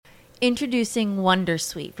Introducing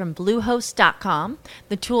Wondersuite from Bluehost.com,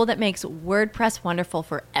 the tool that makes WordPress wonderful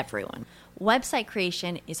for everyone. Website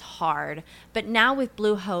creation is hard, but now with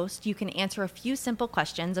Bluehost, you can answer a few simple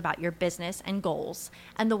questions about your business and goals,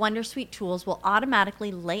 and the Wondersuite tools will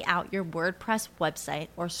automatically lay out your WordPress website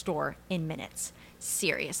or store in minutes.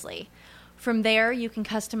 Seriously. From there, you can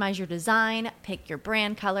customize your design, pick your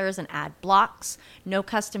brand colors, and add blocks. No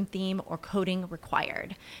custom theme or coding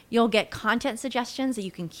required. You'll get content suggestions that you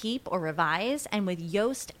can keep or revise, and with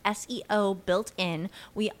Yoast SEO built in,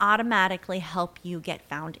 we automatically help you get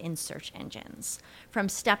found in search engines. From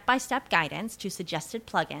step-by-step guidance to suggested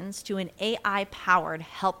plugins to an AI-powered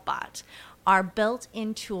help bot, our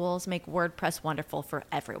built-in tools make WordPress wonderful for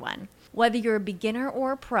everyone. Whether you're a beginner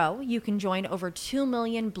or a pro, you can join over 2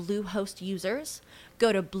 million Bluehost users.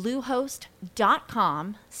 Go to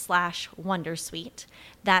bluehost.com/wondersuite.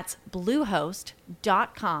 That's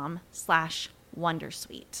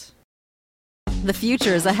bluehost.com/wondersuite. The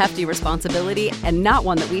future is a hefty responsibility and not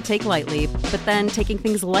one that we take lightly, but then taking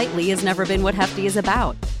things lightly has never been what Hefty is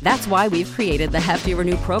about. That's why we've created the Hefty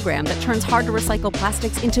Renew program that turns hard-to-recycle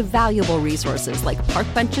plastics into valuable resources like park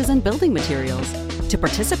benches and building materials. To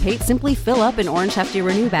participate, simply fill up an orange Hefty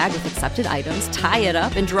Renew bag with accepted items, tie it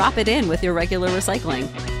up, and drop it in with your regular recycling.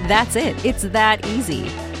 That's it. It's that easy.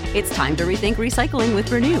 It's time to rethink recycling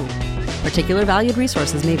with Renew. Particular valued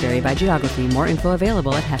resources may vary by geography. More info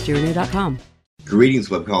available at heftyrenew.com. Greetings,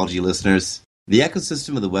 Webcology listeners. The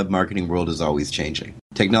ecosystem of the web marketing world is always changing.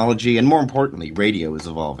 Technology, and more importantly, radio is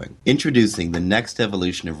evolving. Introducing the next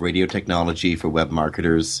evolution of radio technology for web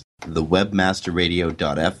marketers, the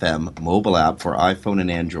WebmasterRadio.fm mobile app for iPhone and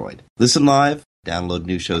Android. Listen live, download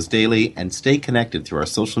new shows daily, and stay connected through our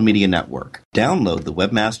social media network. Download the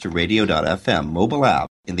WebmasterRadio.fm mobile app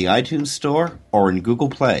in the iTunes Store or in Google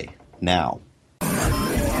Play now.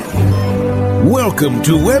 Welcome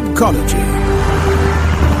to Webcology.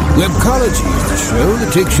 Webcology is the show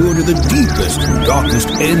that takes you into the deepest and darkest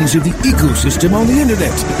ends of the ecosystem on the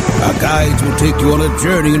internet. Our guides will take you on a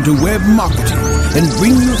journey into web marketing and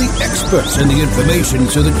bring you the experts and the information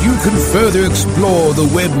so that you can further explore the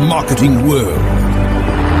web marketing world.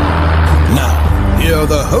 Now, here are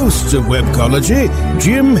the hosts of Webcology,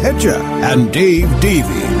 Jim Hedger and Dave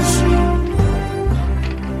Davies.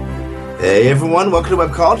 Hey everyone, welcome to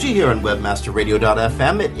Webcology here on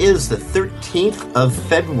WebmasterRadio.fm. It is the 13th of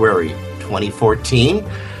February, 2014,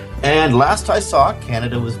 and last I saw,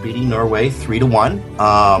 Canada was beating Norway 3-1.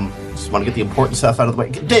 Just want to get the important stuff out of the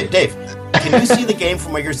way. Dave, can you see the game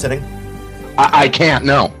from where you're sitting? I can't,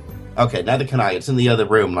 no. Okay, neither can I. It's in the other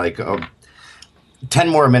room, 10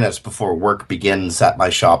 more minutes before work begins at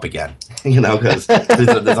my shop again. Because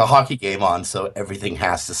there's a hockey game on, so everything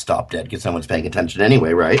has to stop dead because no one's paying attention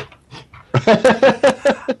anyway, right?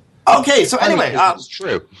 Okay, so anyway, it's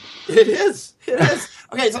true. It is.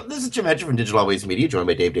 Okay, so this is Jim Hedger from Digital Always Media, joined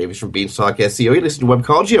by Dave Davies from Beanstalk SEO. You listen to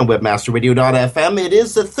Webcology on WebmasterRadio.fm. It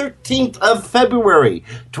is the 13th of February,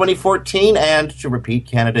 2014, and to repeat,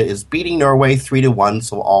 Canada is beating Norway 3-1,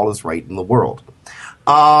 so all is right in the world.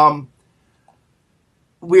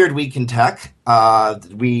 Weird week in tech.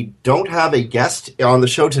 We don't have a guest on the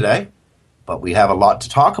show today, but we have a lot to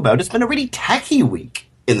talk about. It's been a really techy week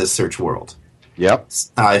in the search world. Yep.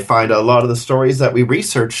 I find a lot of the stories that we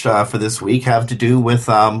researched for this week have to do with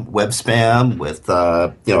web spam, with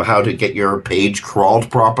how to get your page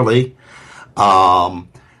crawled properly. I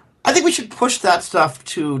think we should push that stuff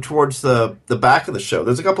towards the back of the show.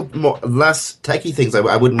 There's a couple more less techy things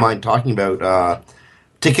I wouldn't mind talking about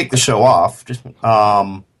to kick the show off. Just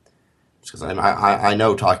because I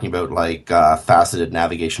know talking about faceted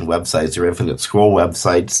navigation websites or infinite scroll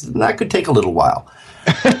websites, that could take a little while.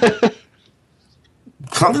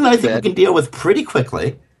 Something that I think we can deal with pretty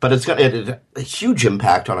quickly, but it's got a huge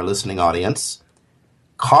impact on our listening audience.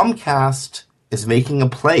 Comcast is making a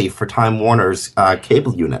play for Time Warner's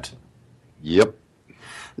cable unit. Yep.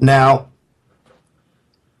 Now,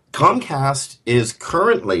 Comcast is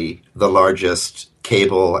currently the largest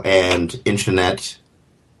cable and internet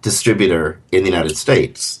distributor in the United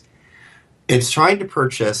States. It's trying to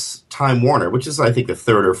purchase Time Warner, which is, I think, the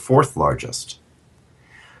third or fourth largest.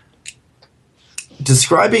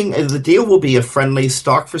 Describing the deal will be a friendly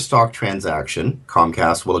stock-for-stock transaction.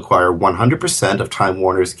 Comcast will acquire 100% of Time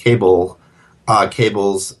Warner's cable's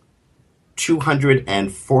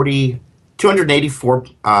 284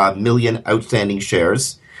 million outstanding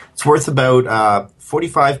shares. It's worth about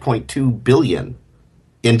 $45.2 billion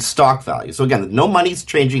in stock value. So again, no money's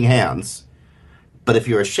changing hands, but if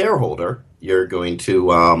you're a shareholder, you're going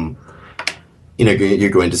to you're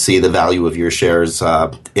going to see the value of your shares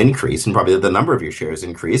increase, and probably the number of your shares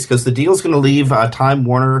increase, because the deal is going to leave Time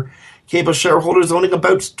Warner Cable shareholders owning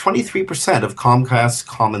about 23% of Comcast's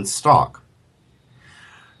common stock.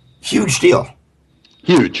 Huge deal.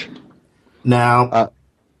 Huge. Now,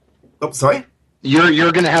 sorry?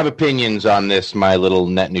 You're going to have opinions on this, my little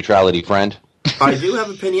net neutrality friend. I do have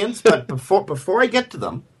opinions, but before I get to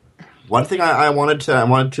them, one thing I wanted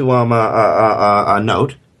to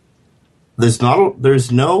note: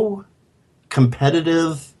 there's no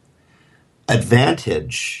competitive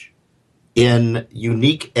advantage in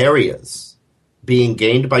unique areas being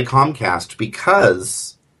gained by Comcast,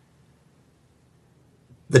 because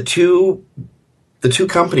the two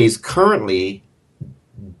companies currently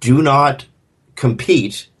do not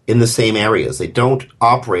compete in the same areas. They don't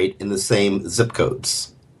operate in the same zip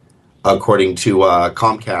codes, according to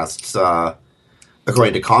Comcast's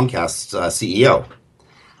CEO.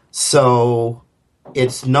 So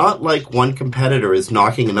it's not like one competitor is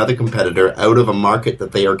knocking another competitor out of a market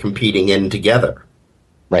that they are competing in together.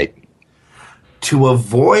 Right. To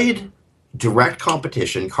avoid direct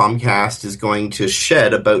competition, Comcast is going to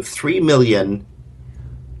shed about 3 million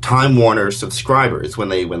Time Warner subscribers when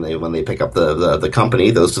they pick up the company.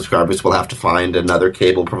 Those subscribers will have to find another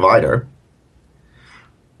cable provider,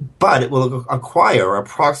 but it will acquire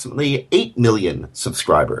approximately 8 million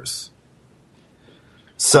subscribers.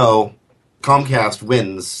 So Comcast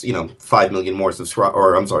wins, 5 million more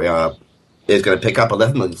subscribers, is going to pick up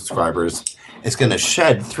 11 million subscribers. It's going to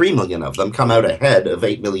shed 3 million of them, come out ahead of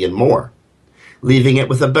 8 million more, leaving it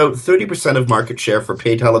with about 30% of market share for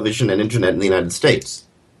pay television and internet in the United States.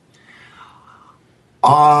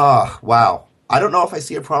 Wow. I don't know if I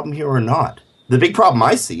see a problem here or not. The big problem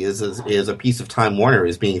I see is a piece of Time Warner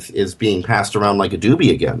is being passed around like a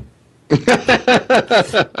doobie again.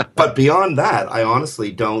 But beyond that, I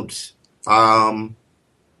honestly don't. I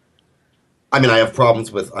may have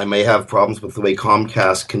problems with the way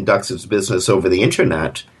Comcast conducts its business over the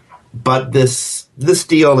internet, but this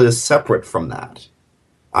deal is separate from that.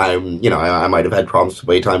 I might have had problems with the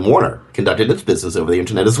way Time Warner conducted its business over the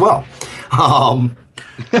internet as well. I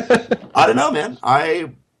don't know, man.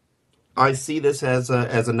 I see this as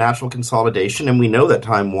a natural consolidation, and we know that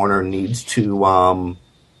Time Warner needs to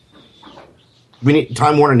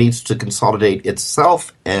consolidate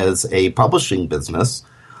itself as a publishing business.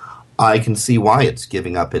 I can see why it's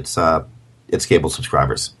giving up its cable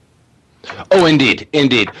subscribers. Oh, indeed.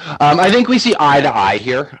 I think we see eye to eye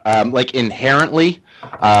here. Inherently,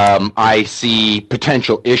 I see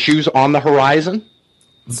potential issues on the horizon.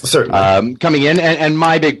 Certainly. Coming in, and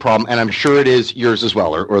my big problem, and I'm sure it is yours as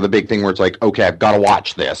well, or the big thing where it's like, okay, I've got to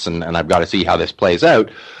watch this, and I've got to see how this plays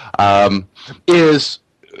out, is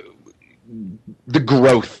the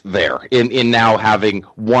growth there in now having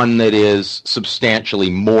one that is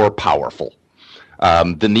substantially more powerful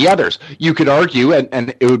than the others. You could argue,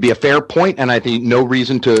 and it would be a fair point, and I think no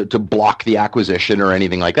reason to block the acquisition or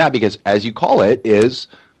anything like that, because as you call it, is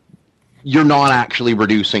you're not actually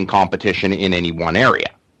reducing competition in any one area.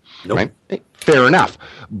 Nope. Right? Fair enough.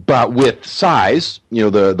 But with size,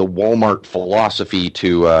 the Walmart philosophy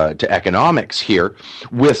to economics here,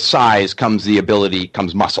 with size comes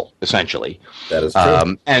muscle, essentially. That is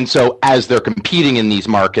true. And so as they're competing in these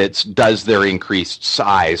markets, does their increased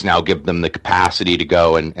size now give them the capacity to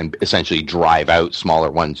go and essentially drive out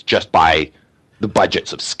smaller ones just by the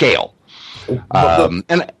budgets of scale?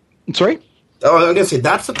 Sorry? Oh, I'm going to say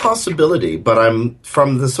that's a possibility, but I'm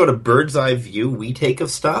from the sort of bird's eye view we take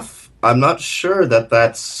of stuff. I'm not sure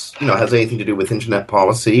that's has anything to do with internet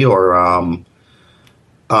policy, or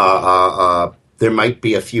there might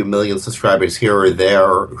be a few million subscribers here or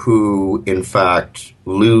there who, in fact,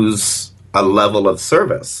 lose a level of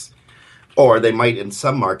service, or they might, in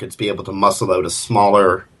some markets, be able to muscle out a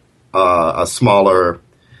smaller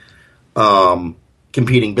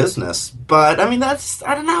competing business. But I mean, I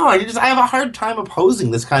don't know. I have a hard time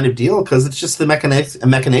opposing this kind of deal because it's just the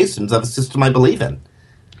mechanisms of a system I believe in.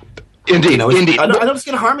 Indeed. I don't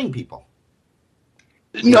see it harming people.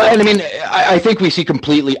 No, and I mean, I think we see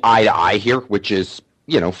completely eye to eye here, which is,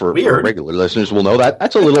 for regular listeners will know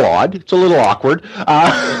that's a little odd. It's a little awkward. But,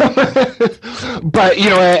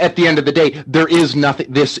 at the end of the day, there is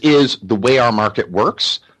nothing. This is the way our market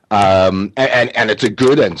works. And it's a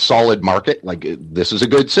good and solid market. Like, this is a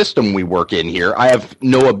good system we work in here. I have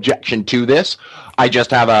no objection to this. I just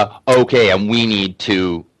have and we need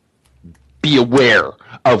to be aware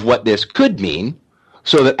of what this could mean,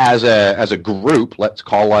 so that as a group, let's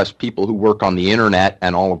call us people who work on the internet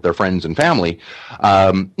and all of their friends and family,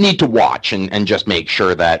 need to watch and just make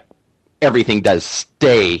sure that everything does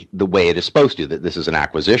stay the way it is supposed to, that this is an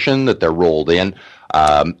acquisition, that they're rolled in,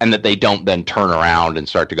 and that they don't then turn around and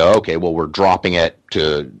start to go, okay, well, we're dropping it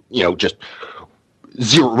to, just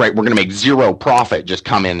zero, right? We're going to make zero profit, just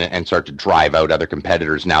come in and start to drive out other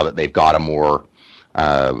competitors now that they've got a more,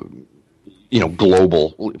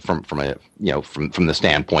 global from the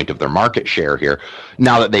standpoint of their market share here.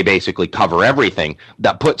 Now that they basically cover everything,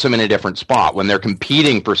 that puts them in a different spot when they're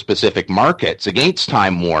competing for specific markets against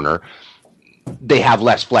Time Warner. They have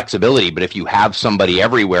less flexibility, but if you have somebody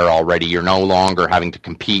everywhere already, you're no longer having to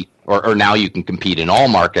compete, or now you can compete in all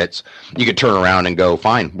markets. You could turn around and go,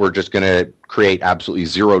 fine, we're just going to create absolutely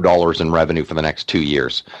 $0 in revenue for the next 2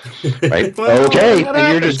 years, right? Well, okay,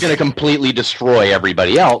 and you're just going to completely destroy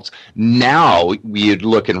everybody else. Now we'd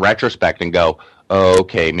look in retrospect and go,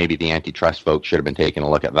 okay, maybe the antitrust folks should have been taking a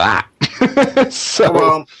look at that.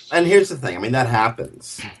 Well, and here's the thing. I mean, that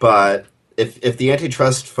happens, but if the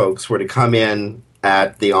antitrust folks were to come in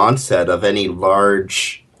at the onset of any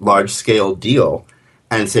large scale deal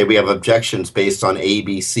and say we have objections based on A,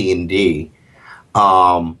 B, C, and D,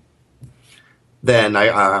 then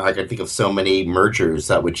I can think of so many mergers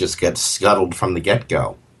that would just get scuttled from the get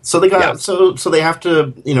go. So they got so they have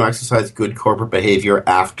to exercise good corporate behavior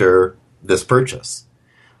after this purchase.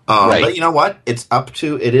 Right. But you know what? It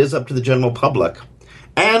is up to the general public.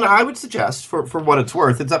 And I would suggest, for what it's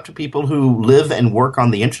worth, it's up to people who live and work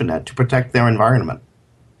on the internet to protect their environment.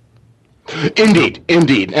 Indeed.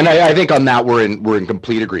 And I think on that we're in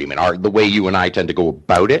complete agreement. The way you and I tend to go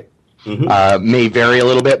about it may vary a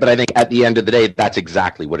little bit, but I think at the end of the day, that's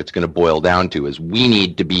exactly what it's going to boil down to, is we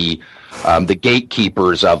need to be the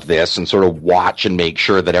gatekeepers of this and sort of watch and make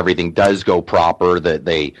sure that everything does go proper, that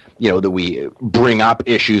that we bring up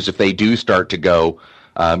issues if they do start to go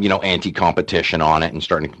anti-competition on it and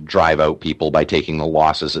starting to drive out people by taking the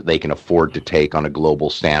losses that they can afford to take on a global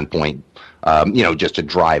standpoint, just to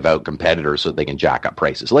drive out competitors so that they can jack up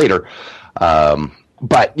prices later.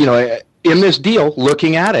 But in this deal,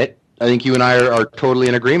 looking at it, I think you and I are totally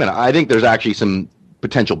in agreement. I think there's actually some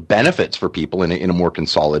potential benefits for people in a more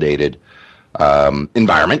consolidated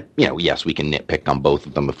environment. Yes, we can nitpick on both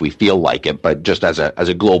of them if we feel like it, but just as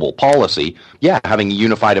a global policy, having a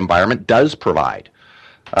unified environment does provide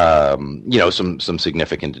some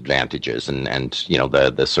significant advantages and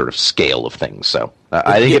the sort of scale of things. So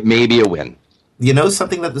I think it may be a win.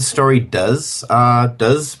 Something that the story does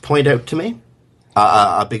point out to me,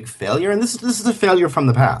 a big failure, and this is a failure from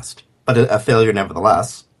the past, but a failure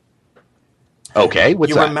nevertheless. Okay,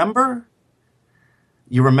 what's that?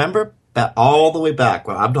 You remember that all the way back?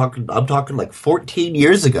 Well, I'm talking like 14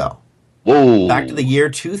 years ago. Whoa! Back to the year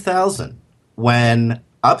 2000, when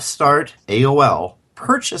upstart AOL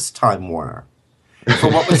purchased Time Warner for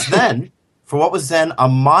what was then a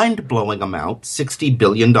mind-blowing amount, $60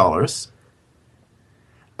 billion.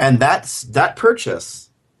 And that purchase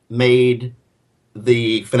made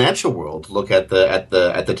the financial world look at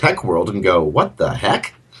the tech world and go, what the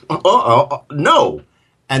heck? No.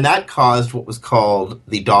 And that caused what was called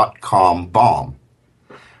the dot-com bomb,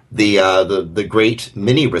 the great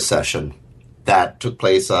mini recession that took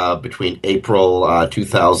place between April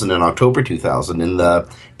 2000 and October 2000 in the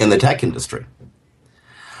tech industry.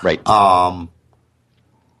 Right. The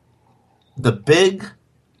big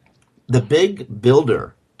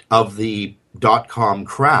builder of the dot-com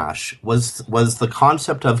crash was the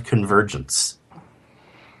concept of convergence.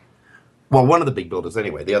 Well, one of the big builders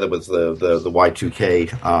anyway. The other was the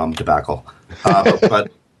Y2K debacle.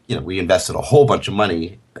 But we invested a whole bunch of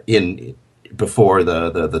money in before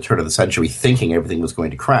the turn of the century, thinking everything was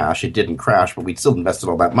going to crash. It didn't crash, but we still invested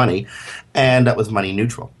all that money, and that was money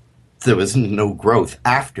neutral. There was no growth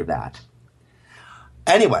after that.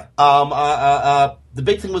 Anyway, the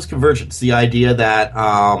big thing was convergence, the idea that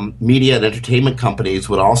media and entertainment companies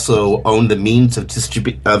would also own the means of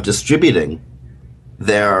distributing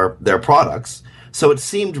their products. So it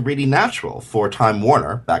seemed really natural for Time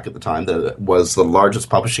Warner, back at the time, that was the largest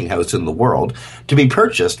publishing house in the world, to be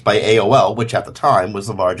purchased by AOL, which at the time was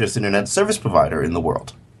the largest internet service provider in the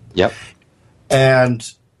world. Yep.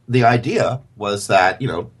 And the idea was that,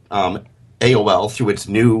 AOL, through its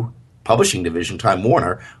new publishing division, Time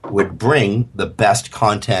Warner, would bring the best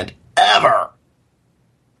content ever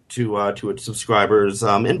to its subscribers'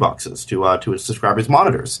 inboxes, to its subscribers'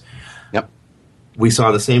 monitors. Yep. We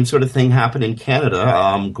saw the same sort of thing happen in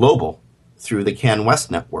Canada. Global, through the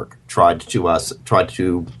CanWest network, tried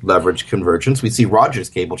to leverage convergence. We see Rogers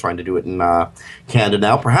Cable trying to do it in Canada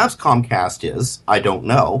now. Perhaps Comcast is. I don't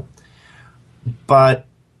know. But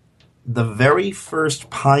the very first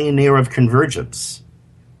pioneer of convergence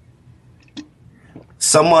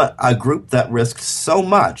a group that risked so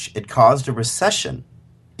much it caused a recession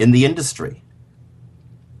in the industry.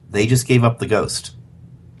 They just gave up the ghost.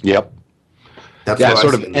 Yep. That's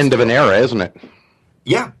sort of end of an era, isn't it?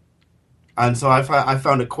 Yeah. And so I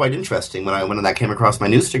found it quite interesting when that came across my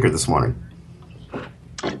news ticker this morning.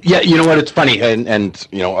 Yeah, you know what? It's funny, and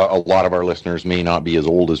you know, a lot of our listeners may not be as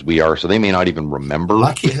old as we are, so they may not even remember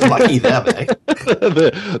lucky them, eh?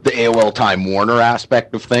 the AOL Time Warner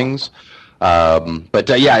aspect of things. But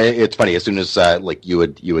yeah, it's funny. As soon as like you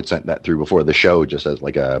had sent that through before the show, just as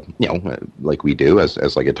like a like we do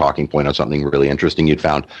as like a talking point on something really interesting you'd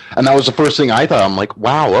found, and that was the first thing I thought. I'm like,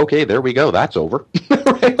 wow, okay, there we go, that's over.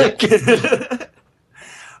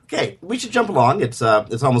 Okay, we should jump along. It's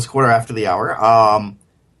almost quarter after the hour.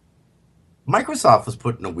 Microsoft was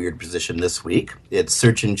put in a weird position this week. Its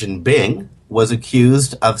search engine Bing was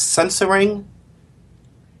accused of censoring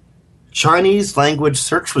Chinese language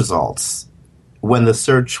search results when the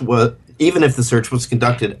search was, even if the search was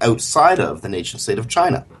conducted outside of the nation state of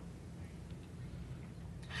China.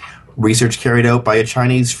 Research carried out by a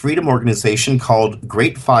Chinese freedom organization called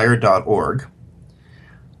GreatFire.org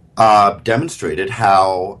demonstrated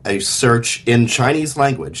how a search in Chinese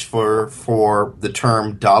language for the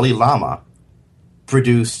term Dalai Lama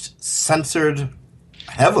produced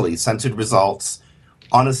heavily censored results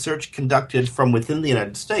on a search conducted from within the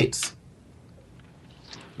United States.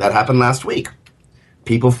 That happened last week.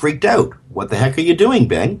 People freaked out. What the heck are you doing,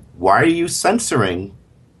 Bing? Why are you censoring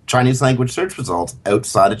Chinese language search results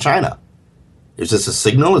outside of China? Is this a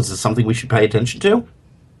signal? Is this something we should pay attention to?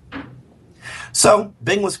 So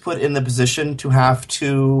Bing was put in the position to have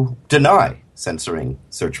to deny censoring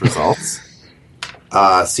search results.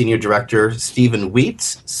 Senior Director Stephen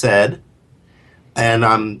Weitz said, and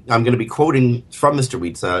I'm going to be quoting from Mr.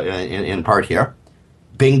 Weitz in part here,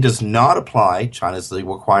 Bing does not apply China's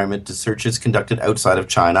legal requirement to searches conducted outside of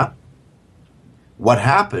China. What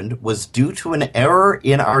happened was due to an error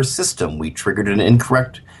in our system. We triggered an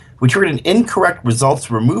incorrect results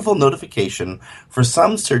removal notification for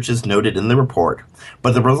some searches noted in the report,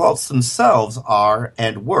 but the results themselves are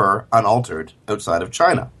and were unaltered outside of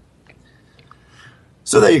China.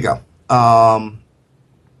 So there you go.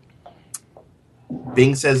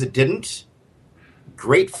 Bing says it didn't.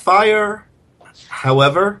 GreatFire,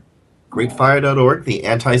 however, GreatFire.org, the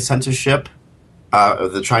anti-censorship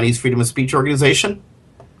of the Chinese Freedom of Speech Organization,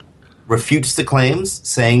 refutes the claims,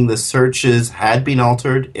 saying the searches had been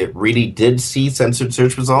altered. It really did see censored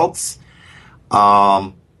search results.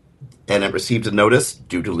 And it received a notice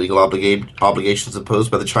due to legal obligations imposed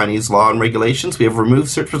by the Chinese law and regulations. We have removed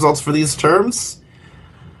search results for these terms.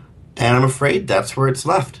 And I'm afraid that's where it's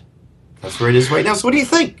left. That's where it is right now. So what do you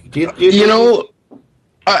think? You know,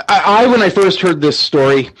 I when I first heard this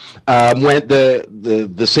story, went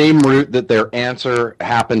the same route that their answer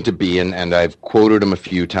happened to be, and I've quoted him a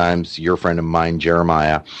few times. Your friend of mine,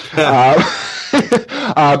 Jeremiah, and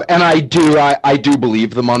I do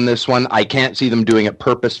believe them on this one. I can't see them doing it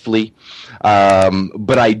purposefully,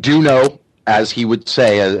 but I do know, as he would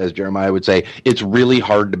say, as Jeremiah would say, it's really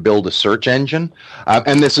hard to build a search engine,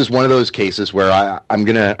 and this is one of those cases where I'm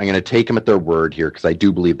gonna take them at their word here, because I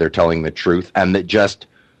do believe they're telling the truth, and that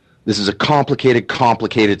this is a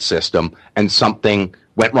complicated system, and something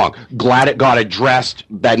went wrong. Glad it got addressed.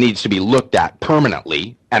 That needs to be looked at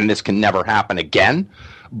permanently, and this can never happen again.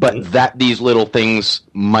 But that these little things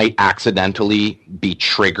might accidentally be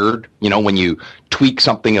triggered. You know, when you tweak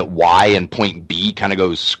something at Y and point B kind of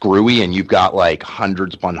goes screwy, and you've got like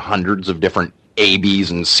hundreds upon hundreds of different A,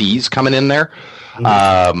 B's, and C's coming in there.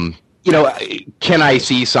 You know, can I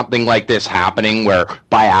see something like this happening where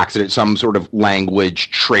by accident some sort of language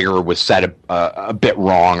trigger was set a bit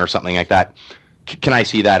wrong or something like that? Can I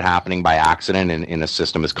see that happening by accident in a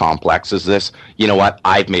system as complex as this? You know what?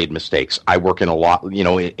 I've made mistakes. I work in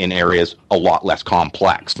in areas a lot less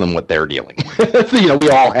complex than what they're dealing with. You know, we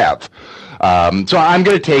all have. So I'm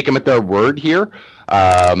going to take them at their word here.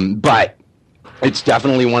 But it's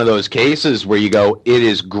definitely one of those cases where you go, it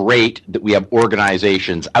is great that we have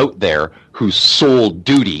organizations out there whose sole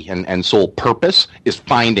duty and sole purpose is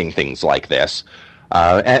finding things like this,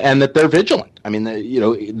 and that they're vigilant. I mean,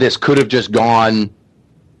 this could have just gone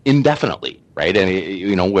indefinitely, right?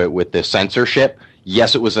 And, with the censorship,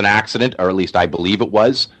 yes, it was an accident, or at least I believe it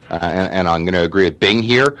was, and I'm going to agree with Bing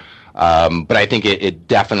here, but I think it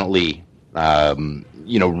definitely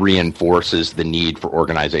reinforces the need for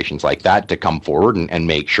organizations like that to come forward and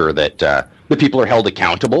make sure that the people are held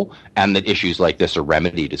accountable and that issues like this are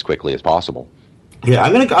remedied as quickly as possible. Yeah,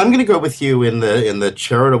 I'm gonna go with you in the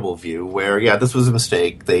charitable view where, yeah, this was a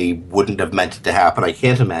mistake. They wouldn't have meant it to happen. I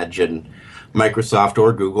can't imagine Microsoft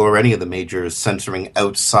or Google or any of the majors censoring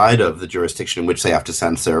outside of the jurisdiction in which they have to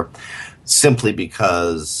censor, simply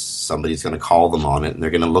because somebody's going to call them on it and they're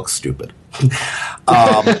going to look stupid.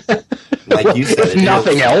 Like you said, if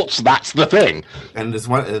nothing else, that's the thing. And if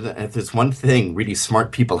there's one thing really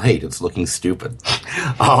smart people hate, it's looking stupid.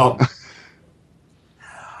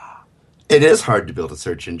 It is hard to build a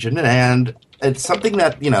search engine, and it's something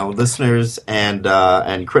that, listeners and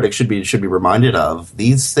critics should be reminded of.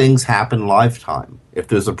 These things happen lifetime. If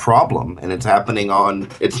there's a problem and it's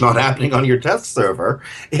not happening on your test server,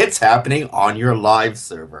 it's happening on your live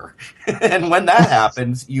server. And when that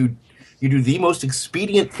happens, you do the most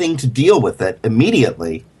expedient thing to deal with it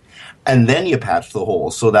immediately, and then you patch the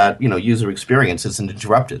hole so that, user experience isn't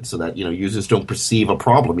interrupted, so that, users don't perceive a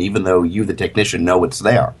problem, even though you, the technician, know it's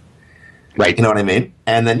there. Right. You know what I mean?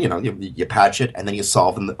 And then, you patch it, and then you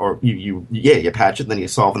solve you patch it, and then you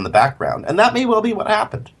solve in the background. And that may well be what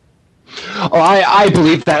happened. Oh, I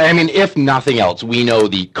believe that. I mean, if nothing else, we know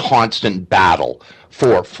the constant battle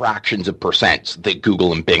for fractions of percents that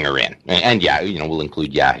Google and Bing are in. And yeah, we'll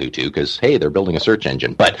include Yahoo too, because, hey, they're building a search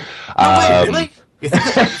engine. But wait, really? You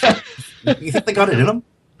think they got it in them?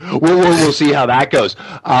 We'll see how that goes.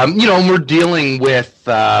 We're dealing with,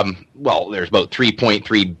 there's about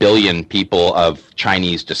 3.3 billion people of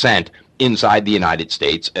Chinese descent inside the United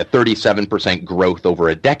States, a 37% growth over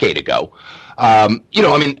a decade ago.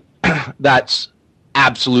 That's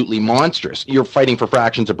absolutely monstrous. You're fighting for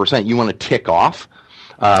fractions of percent. You want to tick off,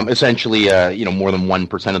 essentially, more than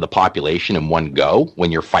 1% of the population in one go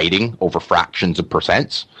when you're fighting over fractions of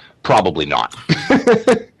percents? Probably not.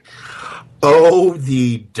 Oh,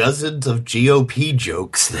 the dozens of GOP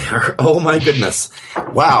jokes there. Oh, my goodness.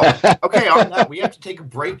 Wow. Okay, on that, we have to take a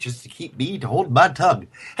break just to keep me to hold my tongue.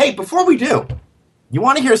 Hey, before we do, you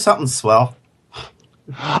want to hear something swell?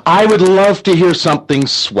 I would love to hear something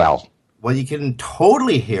swell. Well, you can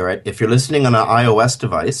totally hear it if you're listening on an iOS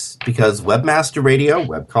device, because Webmaster Radio,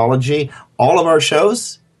 Webcology, all of our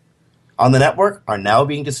shows on the network are now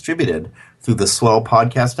being distributed through the Swell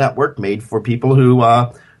Podcast Network, made for people who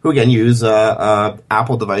again use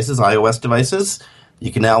Apple devices, iOS devices.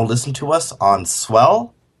 You can now listen to us on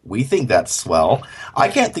Swell. We think that's swell. I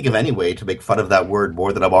can't think of any way to make fun of that word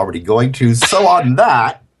more than I'm already going to. So on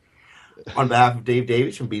that, on behalf of Dave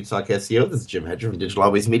Davies from Beanstalk SEO, this is Jim Hedger from Digital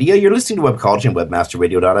Always Media. You're listening to Webcology and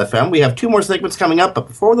WebmasterRadio.fm. We have 2 more segments coming up, but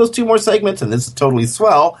before those 2 more segments, and this is totally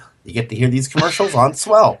swell, you get to hear these commercials on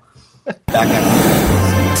Swell. Back after.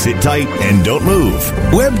 Sit tight and don't move.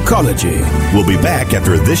 Webcology. We'll be back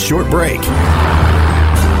after this short break.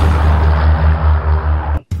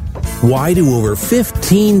 Why do over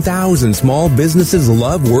 15,000 small businesses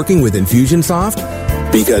love working with Infusionsoft?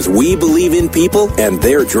 Because we believe in people and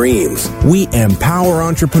their dreams. We empower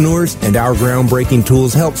entrepreneurs, and our groundbreaking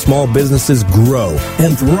tools help small businesses grow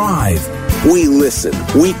and thrive. We listen.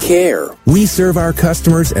 We care. We serve our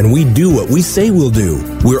customers, and we do what we say we'll do.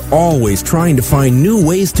 We're always trying to find new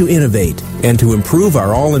ways to innovate and to improve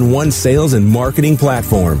our all-in-one sales and marketing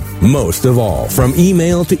platform. Most of all, from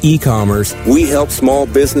email to e-commerce, we help small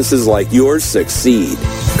businesses like yours succeed.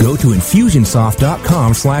 Go to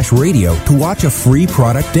Infusionsoft.com/radio to watch a free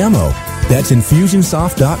product demo. That's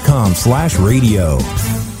Infusionsoft.com/radio.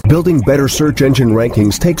 Building better search engine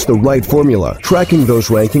rankings takes the right formula. Tracking those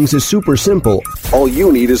rankings is super simple. All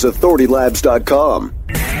you need is AuthorityLabs.com.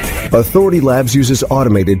 Authority Labs uses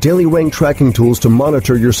automated daily rank tracking tools to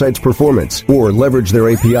monitor your site's performance, or leverage their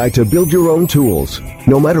API to build your own tools.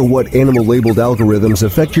 No matter what animal-labeled algorithms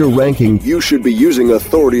affect your ranking, you should be using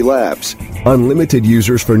Authority Labs. Unlimited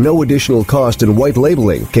users for no additional cost and white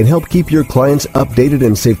labeling can help keep your clients updated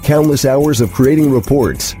and save countless hours of creating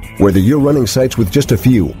reports. Whether you're running sites with just a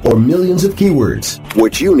few or millions of keywords,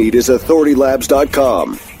 what you need is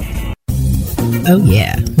AuthorityLabs.com. Oh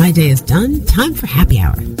yeah, my day is done. Time for happy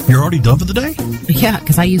hour. You're already done for the day? Yeah,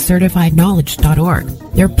 because I use CertifiedKnowledge.org.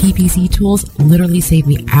 Their PPC tools literally save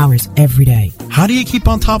me hours every day. How do you keep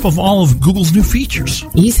on top of all of Google's new features?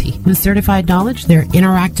 Easy. With Certified Knowledge, their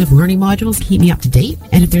interactive learning modules keep me up to date.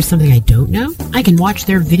 And if there's something I don't know, I can watch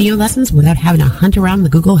their video lessons without having to hunt around the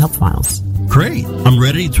Google Help files. Great. I'm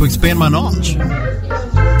ready to expand my knowledge.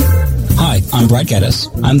 Hi, I'm Brad Geddes.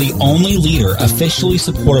 I'm the only leader officially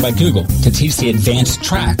supported by Google to teach the advanced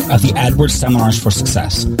track of the AdWords Seminars for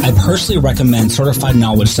Success. I personally recommend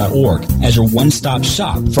CertifiedKnowledge.org as your one-stop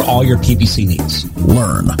shop for all your PPC needs.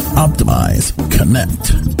 Learn, optimize,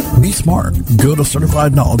 connect. Be smart. Go to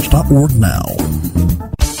CertifiedKnowledge.org now.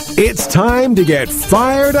 It's time to get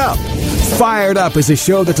fired up. Fired Up is a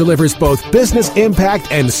show that delivers both business impact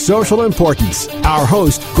and social importance. Our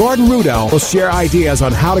host, Gordon Rudell, will share ideas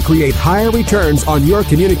on how to create higher returns on your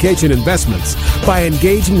communication investments by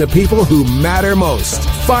engaging the people who matter most.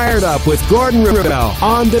 Fired Up with Gordon Rudell,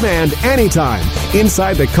 on demand anytime,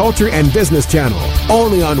 inside the Culture and Business Channel,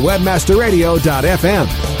 only on webmasterradio.fm.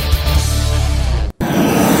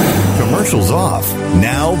 Commercials off.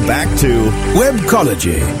 Now back to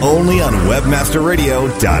Webcology, only on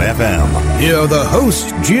webmasterradio.fm. Here are the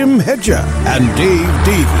hosts, Jim Hedger and Dave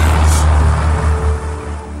Davies.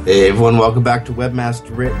 Hey everyone, welcome back to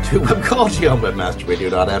Webcology on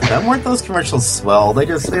webmasterradio.fm. Weren't those commercials swell? They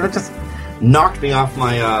just knocked me off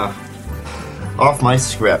my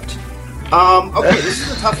script. Okay, this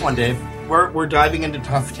is a tough one, Dave. We're diving into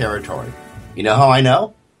tough territory. You know how I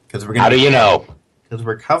know? How do you know? Because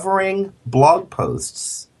we're covering blog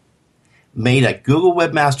posts made at Google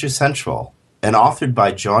Webmaster Central and authored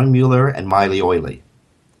by John Mueller and Miley Oily.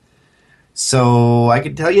 So I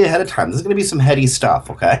can tell you ahead of time, this is going to be some heady stuff,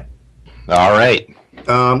 okay? All right.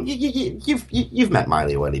 You've met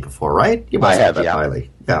Miley Oily before, right? You must I have, met yeah. Miley.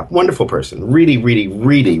 Yeah, wonderful person. Really, really,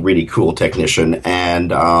 really, really cool technician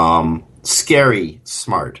and scary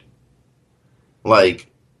smart. Like,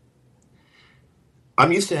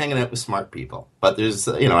 I'm used to hanging out with smart people, but there's,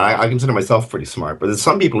 I consider myself pretty smart, but there's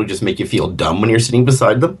some people who just make you feel dumb when you're sitting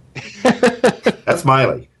beside them. That's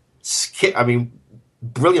Miley.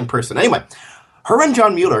 Brilliant person. Anyway, her and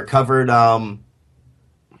John Mueller covered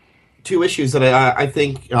two issues that I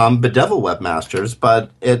think bedevil webmasters, but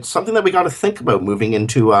it's something that we got to think about moving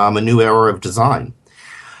into a new era of design.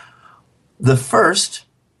 The first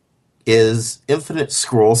is infinite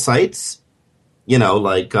scroll sites.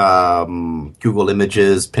 Like Google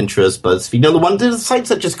Images, Pinterest, BuzzFeed. The sites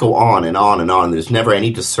that just go on and on and on. There's never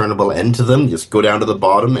any discernible end to them. You just go down to the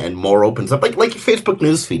bottom and more opens up, like your Facebook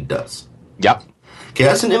newsfeed does. Yep. Okay,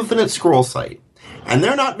 that's an infinite scroll site. And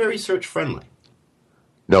they're not very search-friendly.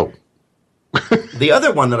 No. The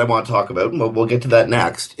other one that I want to talk about, and we'll get to that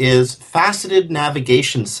next, is faceted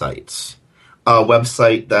navigation sites. A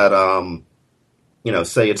website that,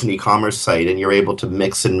 say it's an e-commerce site and you're able to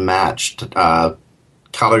mix and match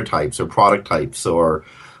color types or product types or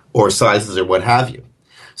sizes or what have you.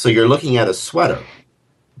 So you're looking at a sweater,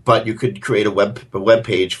 but you could create a web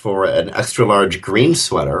page for an extra large green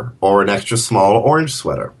sweater or an extra small orange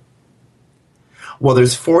sweater. Well,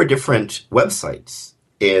 there's 4 different websites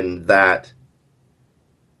in that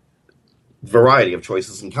variety of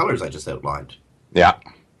choices and colors I just outlined. Yeah.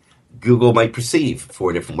 Google might perceive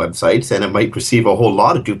 4 different websites, and it might perceive a whole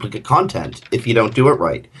lot of duplicate content if you don't do it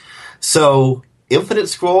right. So infinite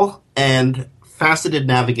scroll and faceted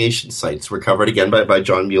navigation sites were covered again by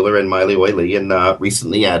John Mueller and Miley Oily and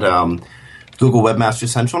recently at Google Webmaster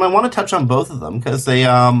Central. And I want to touch on both of them because they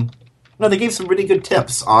gave some really good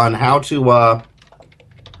tips on how to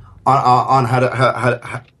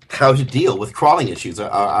how to deal with crawling issues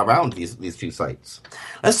around these two sites.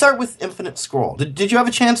 Let's start with Infinite Scroll. Did you have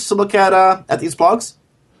a chance to look at these blogs?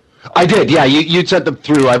 I did, yeah. You'd sent them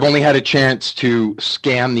through. I've only had a chance to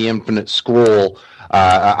scan the Infinite Scroll.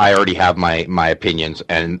 I already have my opinions,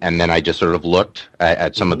 and then I just sort of looked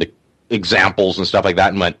at some of the examples and stuff like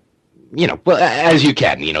that and went, well, as you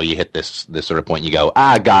can, you hit this sort of point, you go,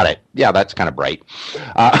 got it. Yeah, that's kind of bright.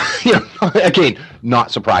 Again,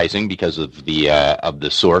 not surprising because of the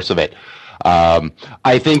source of it.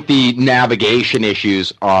 I think the navigation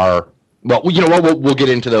issues are, well, we'll get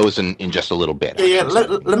into those in just a little bit. Yeah.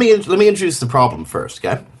 Let me introduce the problem first,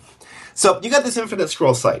 okay? So you got this Infinite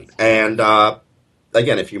Scroll site, and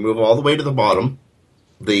again, if you move all the way to the bottom,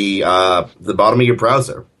 the bottom of your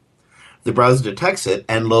browser, the browser detects it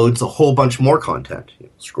and loads a whole bunch more content.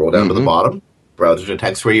 Scroll down to the bottom, browser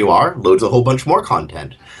detects where you are, loads a whole bunch more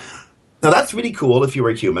content. Now that's really cool if you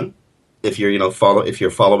were a human, if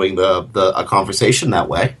you're following a conversation that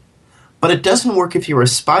way. But it doesn't work if you're a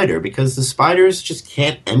spider because the spiders just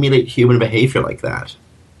can't emulate human behavior like that.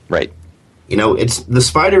 Right. The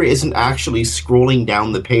spider isn't actually scrolling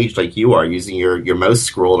down the page like you are using your mouse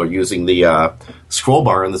scroll or using the scroll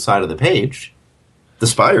bar on the side of the page. The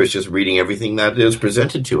spider is just reading everything that is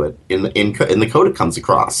presented to it in the code it comes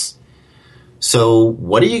across. So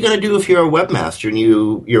what are you going to do if you're a webmaster and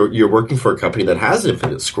you're working for a company that has an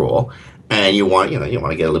Infinite Scroll and you want to get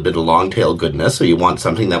a little bit of long tail goodness, or you want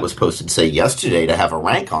something that was posted, say, yesterday to have a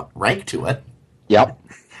rank to it? Yep.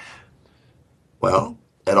 Well,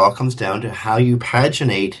 it all comes down to how you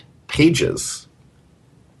paginate pages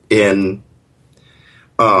in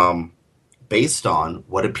based on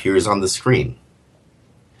what appears on the screen.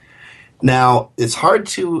 Now,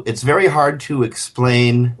 it's very hard to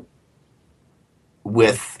explain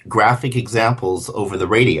with graphic examples over the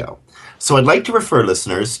radio. So I'd like to refer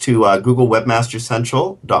listeners to Google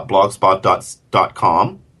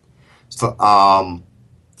webmastercentral.blogspot.com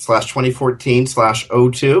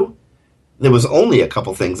 /2014/02. There was only a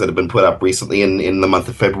couple things that have been put up recently in the month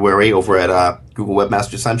of February over at Google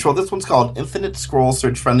Webmaster Central. This one's called Infinite Scroll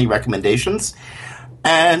Search Friendly Recommendations.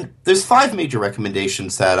 And there's 5 major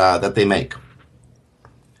recommendations that they make.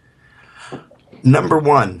 Number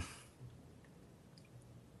 1,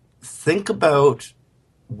 think about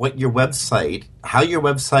how your website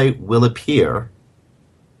will appear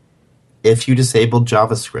if you disable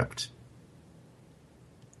JavaScript.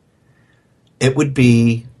 It would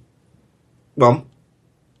be, well,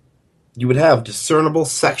 you would have discernible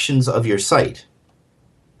sections of your site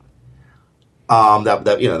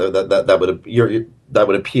that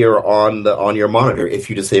would appear on your monitor if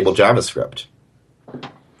you disable JavaScript.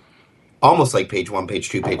 Almost like page 1, page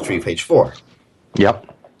 2, page 3, page 4.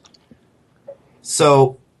 Yep.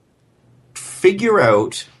 So figure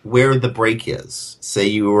out where the break is. Say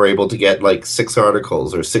you were able to get like 6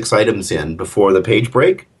 articles or 6 items in before the page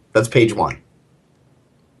break. That's page 1.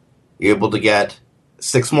 You're able to get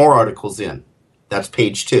 6 more articles in. That's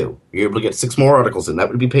page 2. You're able to get 6 more articles in. That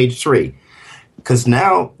would be page 3. Because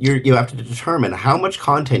now you have to determine how much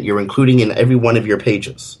content you're including in every one of your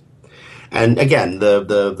pages. And again,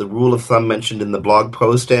 the rule of thumb mentioned in the blog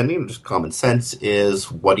post, and just common sense, is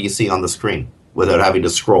what do you see on the screen without having to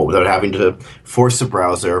scroll, without having to force the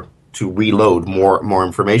browser to reload more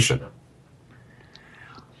information.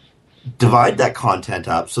 Divide that content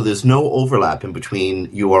up so there's no overlap in between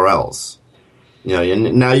URLs.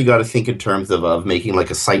 And now you got to think in terms of making like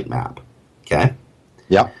a sitemap. Okay?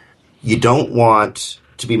 Yeah. You don't want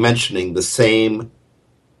to be mentioning the same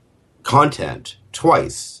content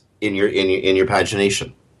twice in your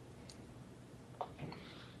pagination.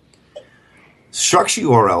 Structure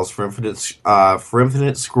URLs for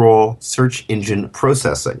infinite scroll search engine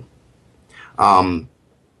processing. Oh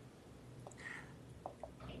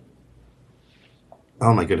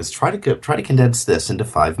my goodness! Try to condense this into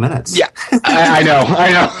 5 minutes. Yeah, I know.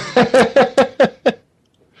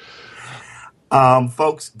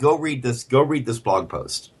 Folks, go read this blog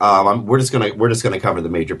post. We're just gonna cover the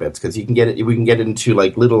major bits because you can get it. We can get into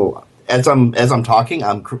like little as I'm talking.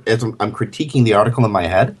 I'm critiquing the article in my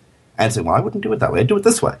head and saying, well, I wouldn't do it that way. I'd do it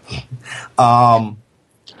this way.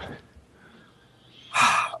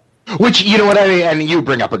 Which, you know what I mean, and you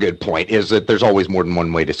bring up a good point, is that there's always more than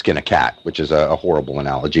one way to skin a cat, which is a horrible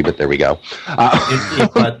analogy, but there we go.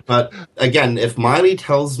 But again, if Miley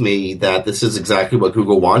tells me that this is exactly what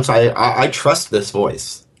Google wants, I trust this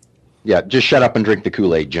voice. Yeah, just shut up and drink the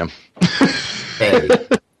Kool-Aid, Jim. Hey.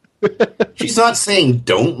 She's not saying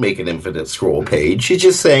don't make an infinite scroll page. She's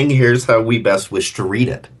just saying here's how we best wish to read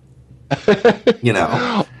it.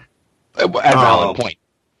 A valid point.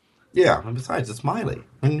 Yeah, and besides, it's Miley.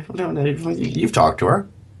 You've talked to her.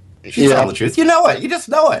 She's telling the truth. You know it. You just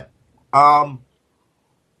know it.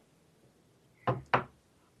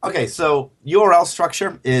 Okay, so URL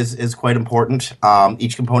structure is quite important.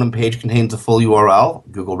 Each component page contains a full URL.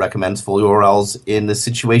 Google recommends full URLs in this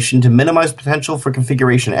situation to minimize potential for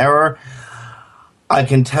configuration error. I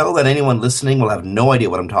can tell that anyone listening will have no idea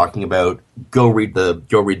what I'm talking about. Go read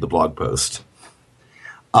the blog post.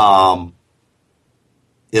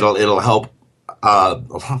 It'll help a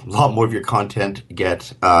lot more of your content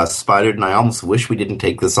get spidered, and I almost wish we didn't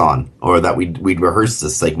take this on, or that we'd rehearse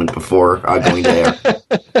this segment before going to air.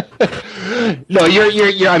 No,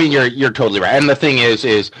 you're totally right. And the thing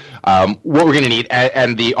is what we're going to need,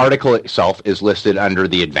 and the article itself is listed under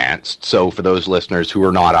the advanced. So for those listeners who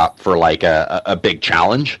are not up for like a big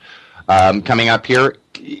challenge coming up here,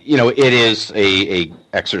 it is a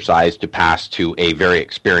exercise to pass to a very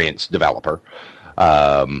experienced developer.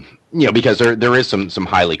 Because there is some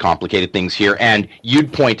highly complicated things here, and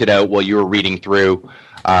you'd pointed out while you were reading through,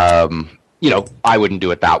 I wouldn't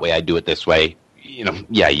do it that way. I'd do it this way. You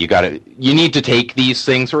need to take these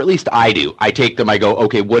things, or at least I do. I take them. I go,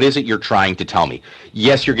 okay, what is it you're trying to tell me?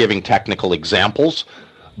 Yes, you're giving technical examples,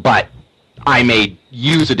 but I may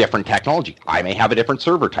use a different technology. I may have a different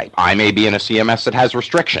server type. I may be in a CMS that has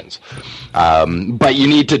restrictions. But you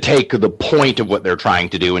need to take the point of what they're trying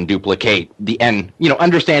to do and duplicate the end,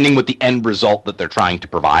 understanding what the end result that they're trying to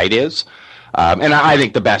provide is. And I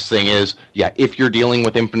think the best thing is, if you're dealing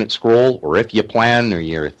with infinite scroll, or if you plan, or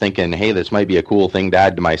you're thinking, hey, this might be a cool thing to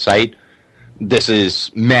add to my site, this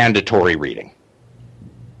is mandatory reading.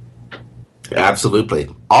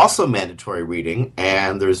 Absolutely. Also mandatory reading,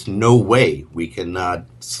 and there's no way we can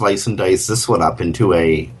slice and dice this one up into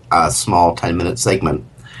a small 10-minute segment.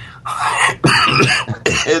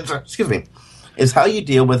 Excuse me. is how you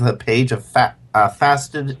deal with a page, a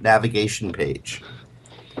faceted navigation page.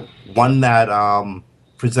 One that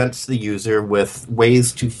presents the user with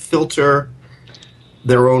ways to filter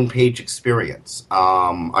their own page experience.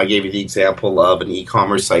 I gave you the example of an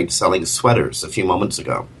e-commerce site selling sweaters a few moments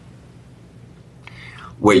ago,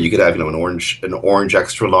 where you could have, an orange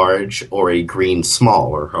extra large or a green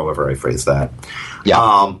small, or however I phrase that.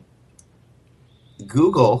 Yeah.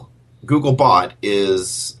 Googlebot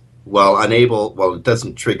is unable. Well, it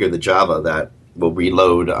doesn't trigger the Java that will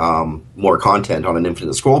reload more content on an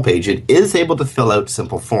infinite scroll page. It is able to fill out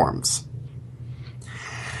simple forms,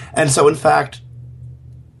 and so in fact,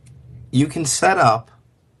 you can set up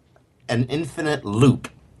an infinite loop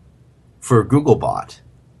for Googlebot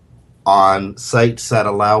on sites that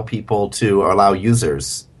allow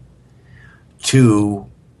users to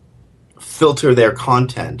filter their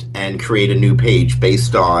content and create a new page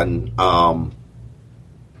based on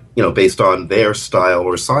their style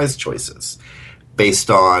or size choices, based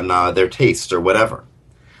on their taste or whatever.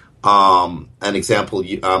 An example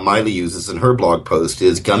Miley uses in her blog post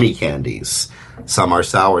is gummy candies. Some are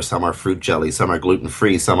sour, some are fruit jelly, some are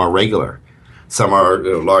gluten-free, some are regular. Some are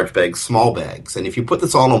large bags, small bags. And if you put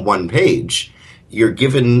this all on one page, you're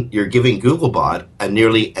giving Googlebot a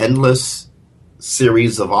nearly endless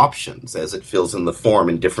series of options as it fills in the form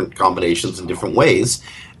in different combinations in different ways.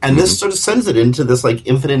 And this sort of sends it into this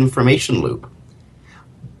infinite information loop.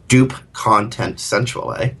 Dupe content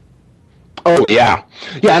central, eh? Oh, yeah.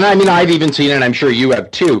 Yeah, and I mean, I've even seen it, and I'm sure you have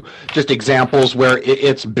too, just examples where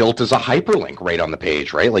it's built as a hyperlink right on the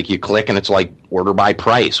page, right? Like you click and it's like order by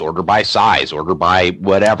price, order by size, order by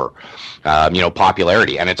whatever,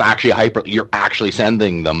 popularity. And it's actually you're actually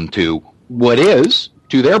sending them to what is,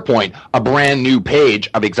 to their point, a brand new page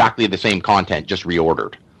of exactly the same content, just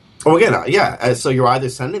reordered. Oh, again, yeah. So you're either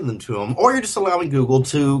sending them to them or you're just allowing Google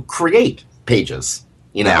to create pages.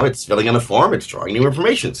 It's filling in a form, it's drawing new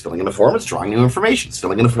information. It's filling in a form, it's drawing new information. It's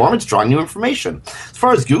filling in a form, it's drawing new information. As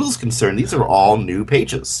far as Google's concerned, these are all new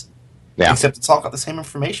pages. Yeah. Except it's all got the same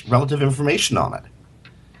information, relative information on it.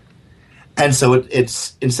 And so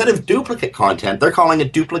it's instead of duplicate content, they're calling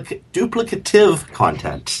it duplicative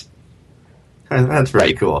content. That's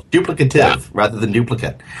very cool. Duplicative rather than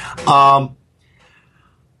duplicate.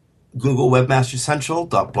 Google Webmaster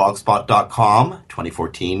Central.blogspot.com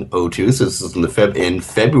 2014-02. So this is in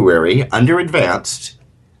February. Under Advanced,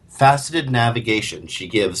 Faceted Navigation. She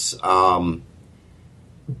gives 5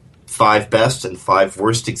 best and 5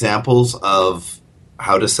 worst examples of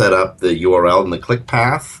how to set up the URL and the click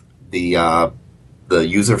path, the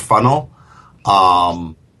user funnel,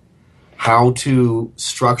 how to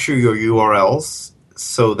structure your URLs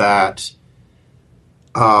so that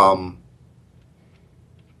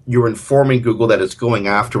you're informing Google that it's going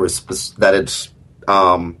after that it's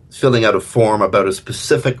filling out a form about a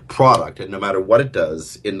specific product, and no matter what it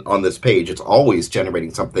does on this page, it's always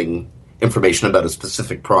generating information about a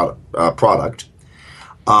specific product.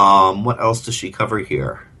 What else does she cover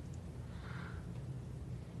here?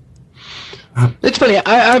 It's funny.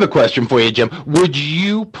 I have a question for you, Jim. Would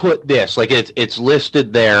you put this it's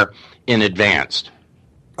listed there in Advanced?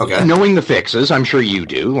 Okay. Knowing the fixes, I'm sure you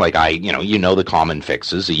do. The common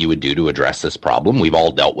fixes that you would do to address this problem. We've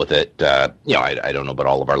all dealt with it. I don't know about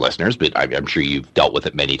all of our listeners, but I'm sure you've dealt with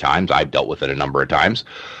it many times. I've dealt with it a number of times.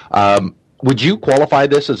 Would you qualify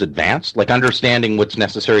this as advanced, understanding what's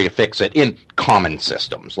necessary to fix it in common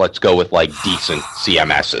systems? Let's go with decent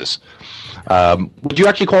CMSs. Would you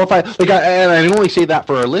actually qualify? I only say that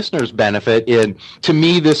for our listeners' benefit. To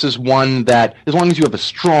me, this is one that, as long as you have a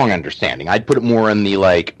strong understanding, I'd put it more in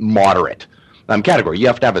the moderate category. You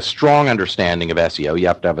have to have a strong understanding of SEO. You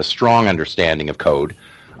have to have a strong understanding of code.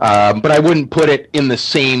 But I wouldn't put it in the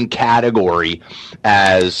same category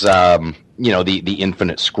as the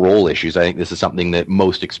infinite scroll issues. I think this is something that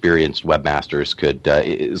most experienced webmasters could,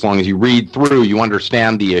 as long as you read through, you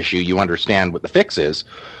understand the issue, you understand what the fix is.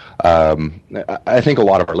 I think a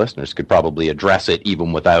lot of our listeners could probably address it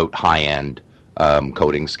even without high-end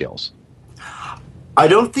coding skills. I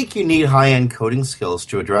don't think you need high-end coding skills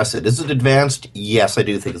to address it. Is it advanced? Yes, I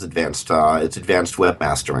do think it's advanced. It's advanced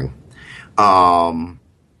webmastering.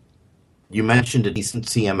 You mentioned a decent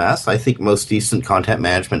CMS. I think most decent content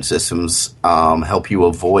management systems help you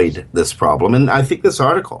avoid this problem. And I think this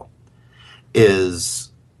article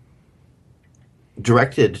is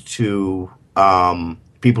directed to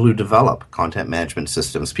people who develop content management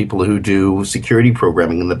systems, people who do security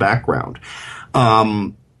programming in the background.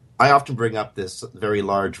 I often bring up this very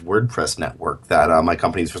large WordPress network that my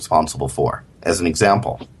company is responsible for as an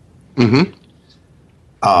example. Mm-hmm.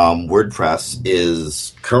 WordPress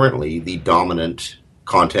is currently the dominant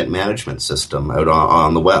content management system out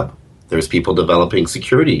on the web. There's people developing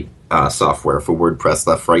security software for WordPress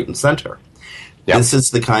left, right, and center. Yep. This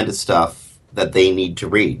is the kind of stuff that they need to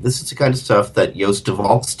read. This is the kind of stuff that Joost de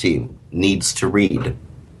Valk's team needs to read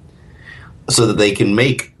so that they can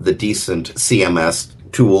make the decent CMS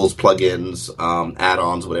tools, plugins,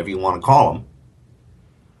 add-ons, whatever you want to call them,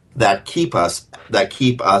 that keep us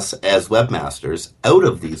as webmasters out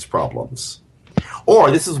of these problems.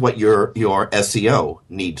 Or this is what your SEO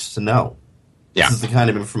needs to know. Yeah. This is the kind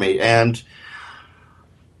of information. And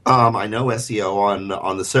I know SEO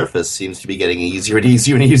on the surface seems to be getting easier and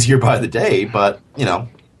easier and easier by the day, but,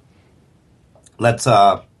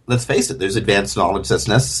 let's face it, there's advanced knowledge that's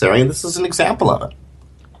necessary, and this is an example of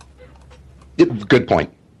it. Good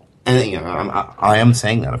point. And I am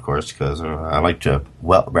saying that, of course, because I like to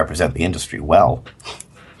represent the industry well.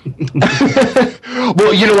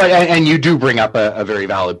 Well, you know what, and you do bring up a very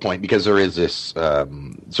valid point, because there is this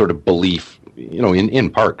sort of belief, in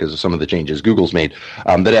part because of some of the changes Google's made,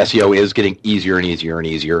 that SEO is getting easier and easier and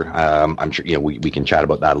easier. I'm sure we can chat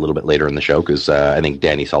about that a little bit later in the show, because I think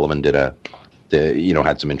Danny Sullivan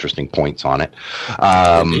had some interesting points on it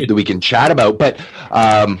that we can chat about. But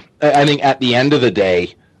I think at the end of the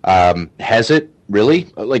day, has it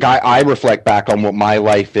really? Like I reflect back on what my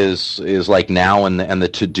life is like now, and the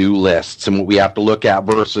to-do lists and what we have to look at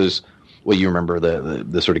versus, well, you remember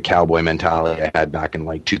the sort of cowboy mentality I had back in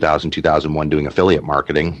like 2000, 2001 doing affiliate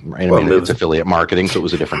marketing, right? I mean, it's affiliate marketing, so it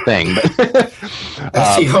was a different thing. But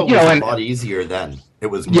SEO was a lot easier then. It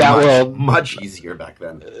was much easier back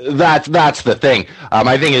then. That's the thing.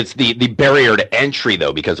 I think it's the barrier to entry,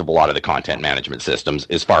 though, because of a lot of the content management systems,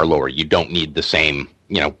 is far lower. You don't need the same.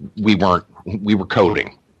 We were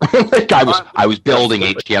coding. Like I was building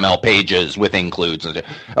HTML pages with includes and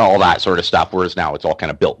all that sort of stuff, whereas now it's all kind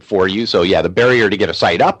of built for you. So yeah, the barrier to get a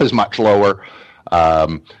site up is much lower.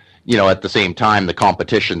 At the same time, the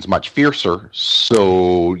competition's much fiercer.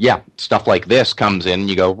 So yeah, stuff like this comes in and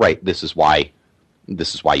you go, right, this is why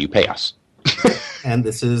you pay us. And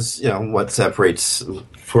this is, what separates,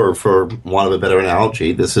 for want of a better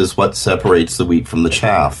analogy, this is what separates the wheat from the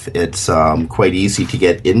chaff. It's quite easy to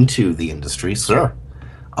get into the industry, sir.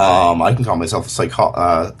 I can call myself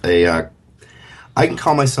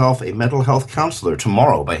a mental health counselor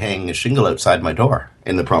tomorrow by hanging a shingle outside my door.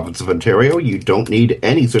 In the province of Ontario, you don't need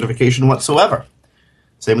any certification whatsoever.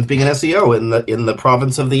 Same with being an SEO in the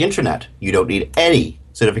province of the internet. You don't need any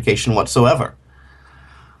certification whatsoever.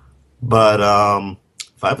 But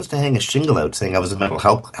if I was to hang a shingle out saying I was a mental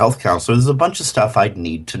health counselor, there's a bunch of stuff I'd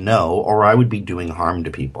need to know, or I would be doing harm to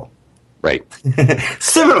people. Right.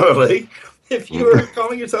 Similarly, if you were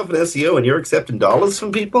calling yourself an SEO and you're accepting dollars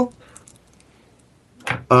from people,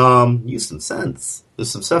 use some sense. There's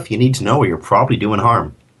some stuff you need to know, or you're probably doing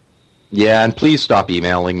harm. Yeah, and please stop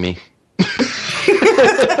emailing me.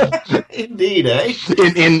 Indeed, eh?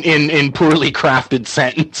 In poorly crafted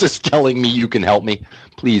sentences telling me you can help me.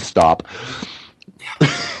 Please stop.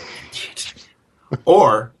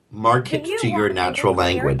 Or market to your natural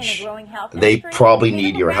language. They probably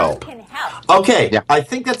need your help. Okay, yeah. I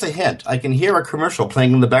think that's a hint. I can hear a commercial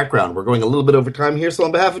playing in the background. We're going a little bit over time here, so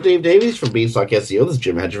on behalf of Dave Davies from Beanstalk SEO, this is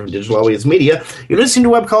Jim Hedger from Digital Always Media. You're listening to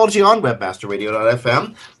Webcology on WebmasterRadio.fm.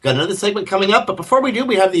 We've got another segment coming up, but before we do,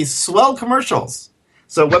 we have these swell commercials.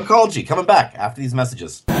 So Webcology coming back after these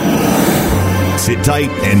messages. Sit tight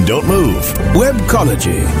and don't move.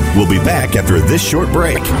 Webcology. We'll be back after this short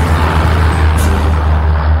break.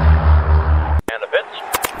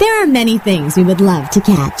 There are many things we would love to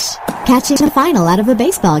catch. Catching a final out of a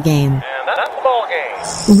baseball game. And that's the ball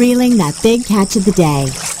game. Reeling that big catch of the day.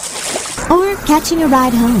 Or catching a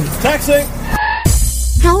ride home. Taxi!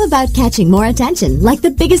 How about catching more attention like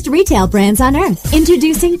the biggest retail brands on earth?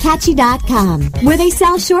 Introducing Catchy.com, where they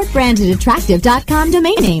sell short-branded attractive.com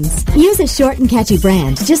domain names. Use a short and catchy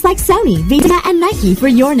brand, just like Sony, Visa, and Nike for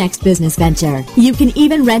your next business venture. You can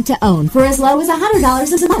even rent to own for as low as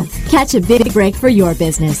 $100 a month. Catch a big break for your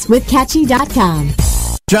business with Catchy.com.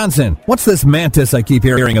 Johnson, what's this Mantis I keep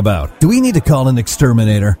hearing about? Do we need to call an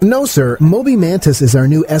exterminator? No, sir. Moby Mantis is our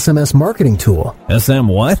new SMS marketing tool. SM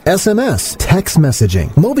what? SMS, text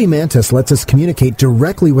messaging. Moby Mantis lets us communicate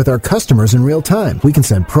directly with our customers in real time. We can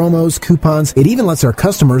send promos, coupons. It even lets our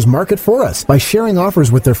customers market for us by sharing offers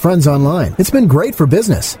with their friends online. It's been great for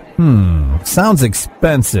business. Sounds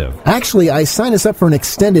expensive. Actually, I signed us up for an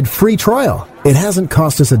extended free trial. It hasn't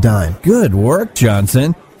cost us a dime. Good work,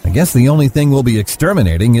 Johnson. I guess the only thing we'll be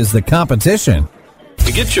exterminating is the competition.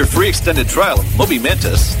 To get your free extended trial of Moby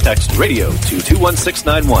Mantis, text radio to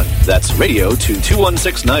 21691. That's radio to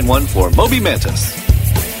 21691 for Moby Mantis.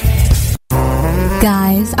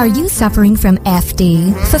 Guys, are you suffering from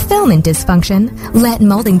FD, fulfillment dysfunction? Let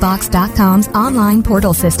MoldingBox.com's online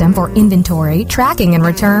portal system for inventory, tracking, and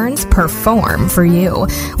returns perform for you.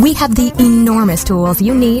 We have the enormous tools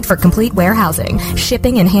you need for complete warehousing,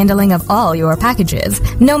 shipping, and handling of all your packages,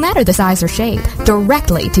 no matter the size or shape,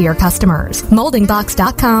 directly to your customers.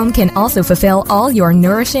 MoldingBox.com can also fulfill all your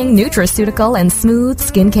nourishing, nutraceutical, and smooth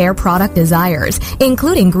skincare product desires,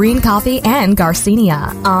 including green coffee and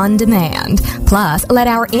Garcinia on demand. Plus, let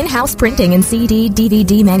our in-house printing and CD,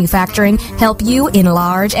 DVD manufacturing help you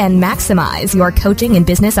enlarge and maximize your coaching and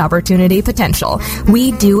business opportunity potential.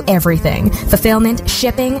 We do everything. Fulfillment,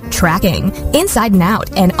 shipping, tracking, inside and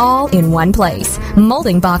out, and all in one place.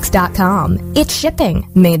 MoldingBox.com. It's shipping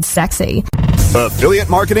made sexy. Affiliate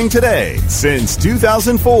Marketing Today. Since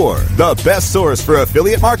 2004, the best source for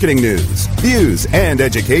affiliate marketing news, views, and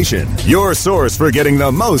education. Your source for getting the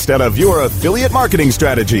most out of your affiliate marketing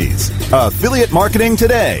strategies. Affiliate Marketing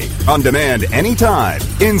Today. On demand anytime.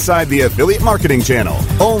 Inside the Affiliate Marketing Channel.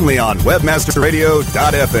 Only on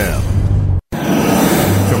WebmasterRadio.fm.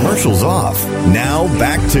 Commercials off. Now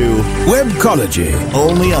back to Webcology.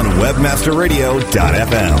 Only on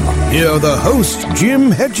WebmasterRadio.fm. Here are the hosts,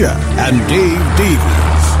 Jim Hedger and Dave Davies.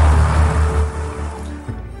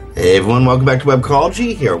 Hey everyone, welcome back to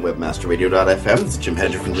Webcology here on WebmasterRadio.fm. This is Jim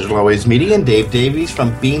Hedger from Digital Always Media and Dave Davies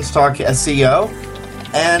from Beanstalk SEO.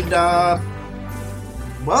 And,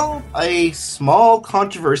 a small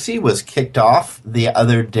controversy was kicked off the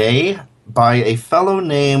other day by a fellow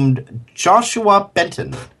named Joshua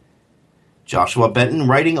Benton. Joshua Benton,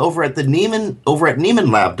 writing over at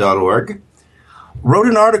NeimanLab.org, wrote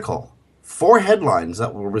an article, 4 headlines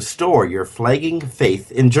that will restore your flagging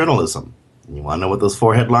faith in journalism. You want to know what those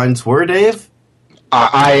 4 headlines were, Dave?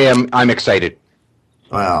 I'm excited.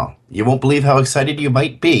 Well, you won't believe how excited you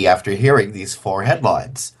might be after hearing these 4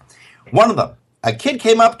 headlines. One of them, a kid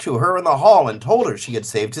came up to her in the hall and told her she had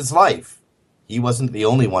saved his life. He wasn't the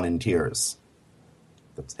only one in tears.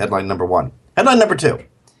 That's headline number 1. Headline number 2.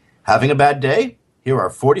 Having a bad day? Here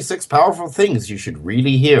are 46 powerful things you should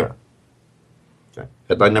really hear. Okay.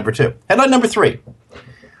 Headline number 2. Headline number 3.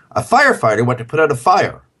 A firefighter went to put out a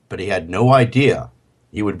fire, but he had no idea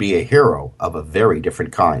he would be a hero of a very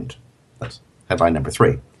different kind. That's headline number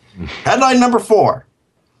 3. Headline number 4.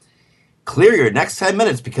 Clear your next 10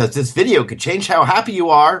 minutes because this video could change how happy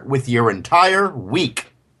you are with your entire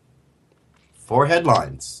week. 4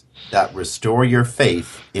 headlines that restore your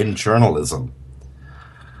faith in journalism.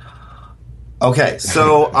 Okay,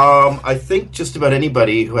 so I think just about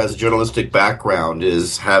anybody who has a journalistic background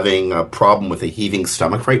is having a problem with a heaving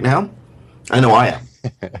stomach right now. I know I am.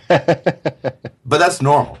 But that's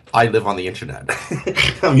normal. I live on the internet.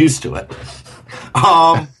 I'm used to it.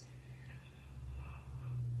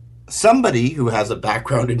 Somebody who has a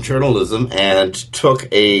background in journalism and took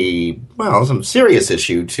some serious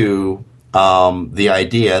issue to the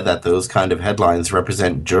idea that those kind of headlines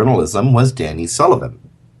represent journalism was Danny Sullivan,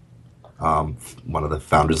 one of the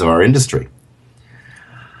founders of our industry.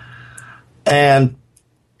 And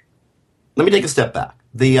let me take a step back.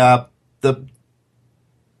 The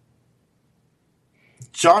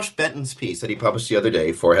Josh Benton's piece that he published the other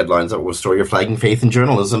day, 4 headlines that will restore your flagging faith in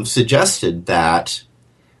journalism, suggested that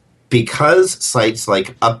because sites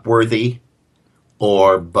like Upworthy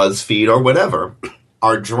or BuzzFeed or whatever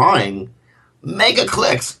are drawing mega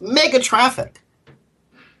clicks, mega traffic,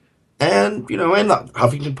 and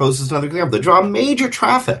Huffington Post is another example. They draw major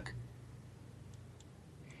traffic,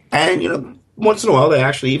 and once in a while they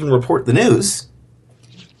actually even report the news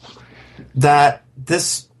that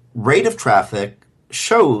this rate of traffic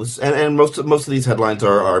shows, and most of these headlines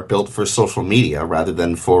are built for social media rather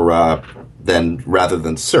than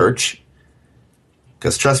search.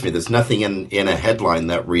 Because trust me, there's nothing in a headline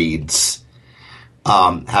that reads,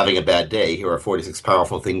 having a bad day, here are 46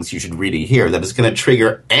 powerful things you should really hear, that is going to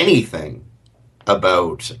trigger anything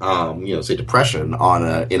about, say depression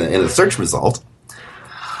in a search result.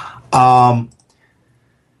 Anyway,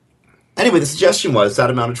 the suggestion was that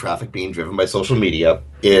amount of traffic being driven by social media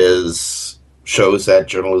shows that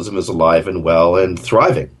journalism is alive and well and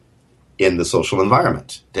thriving in the social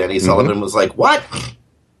environment. Danny Sullivan was like, "What?"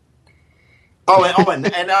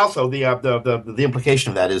 And also the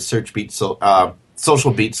implication of that is search beats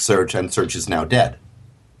social beats search, and search is now dead.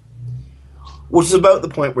 Which is about the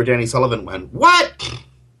point where Danny Sullivan went, "What?"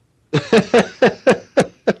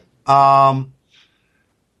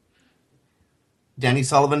 Danny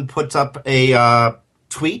Sullivan puts up a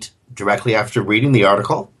tweet directly after reading the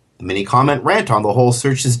article. A mini comment rant on the whole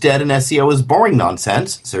search is dead and SEO is boring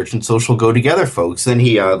nonsense. Search and social go together, folks. Then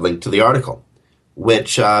he linked to the article,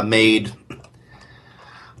 which made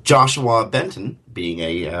Joshua Benton being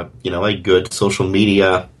a good social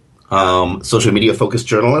media focused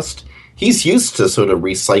journalist, he's used to sort of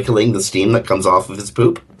recycling the steam that comes off of his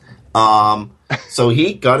poop. So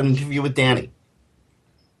he got an interview with Danny.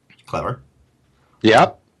 Clever.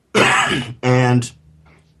 Yep. And,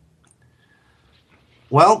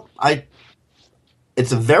 well,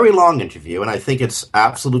 it's a very long interview, and I think it's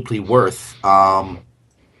absolutely worth.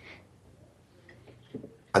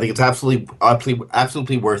 I think it's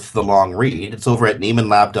absolutely worth the long read. It's over at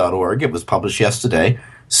NeimanLab.org. It was published yesterday,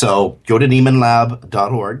 so go to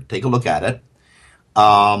NeimanLab.org, take a look at it.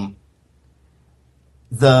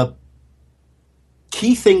 The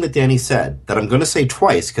key thing that Danny said that I'm going to say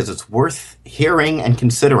twice because it's worth hearing and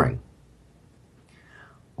considering.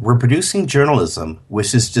 We're producing journalism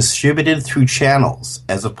which is distributed through channels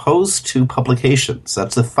as opposed to publications.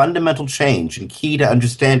 That's a fundamental change and key to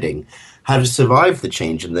understanding how to survive the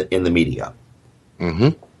change in the media. Mm-hmm.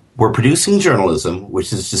 We're producing journalism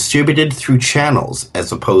which is distributed through channels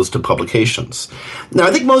as opposed to publications. Now,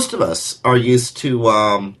 I think most of us are used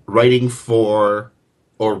to writing for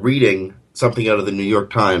or reading something out of the New York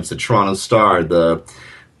Times, the Toronto Star, the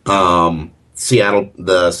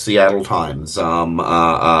Seattle Times,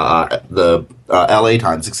 the LA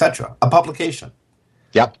Times, etc. A publication.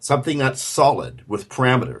 Yep. Something that's solid with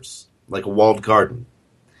parameters, like a walled garden.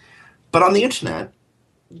 But on the internet,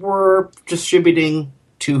 we're distributing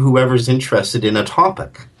to whoever's interested in a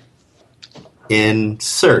topic, in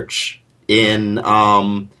search, in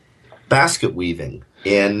basket weaving,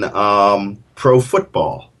 in pro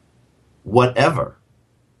football, whatever.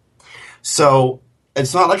 So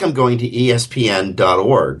it's not like I'm going to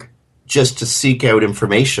ESPN.org just to seek out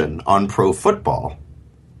information on pro football.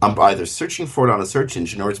 I'm either searching for it on a search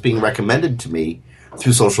engine or it's being recommended to me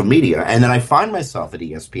through social media, and then I find myself at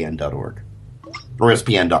ESPN.org or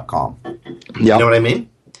ESPN.com. Yep. You know what I mean?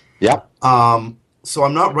 Yep. So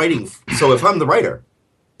I'm not writing. So if I'm the writer,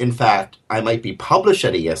 in fact, I might be published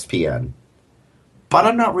at ESPN, but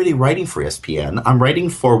I'm not really writing for ESPN. I'm writing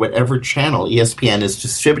for whatever channel ESPN is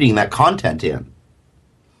distributing that content in.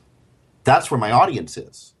 That's where my audience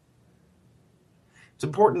is. It's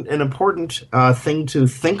an important thing to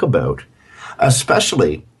think about,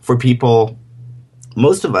 especially for people.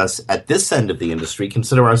 Most of us at this end of the industry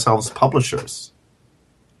consider ourselves publishers.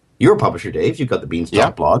 You're a publisher, Dave. You've got the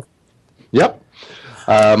Beanstalk blog. Yep.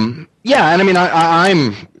 Yeah, and I mean,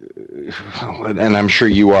 I'm, and I'm sure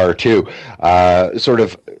you are too, sort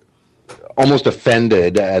of almost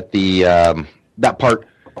offended at the that part.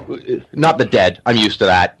 Not the dead. I'm used to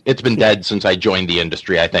that. It's been dead since I joined the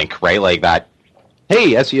industry, I think, right? Like that,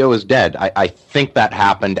 hey, SEO is dead. I think that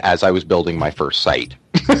happened as I was building my first site.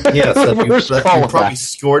 Yes, you probably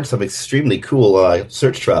scored some extremely cool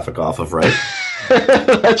search traffic off of, right?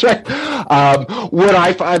 That's right. What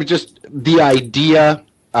I find just the idea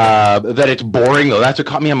that it's boring, though, that's what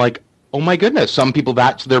caught me. I'm like, oh my goodness, some people,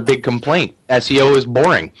 that's their big complaint. SEO is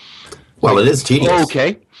boring. Well, it is tedious.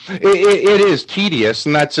 Okay. It is tedious,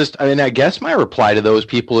 and that's just, I mean, I guess my reply to those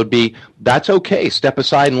people would be, that's okay. Step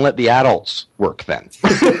aside and let the adults work then.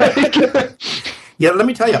 Yeah, let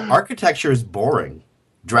me tell you, architecture is boring.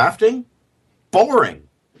 Drafting? Boring.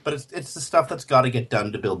 But it's the stuff that's got to get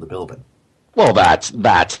done to build the building. Well, that's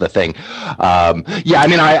the thing. Yeah, I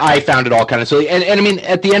mean, I found it all kind of silly. And I mean,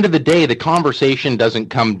 at the end of the day, the conversation doesn't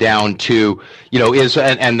come down to, you know,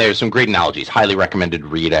 and there's some great analogies, highly recommended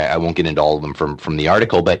read. I won't get into all of them from the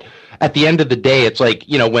article, but at the end of the day, it's like,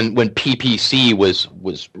 you know, when PPC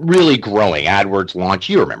was really growing, AdWords launched,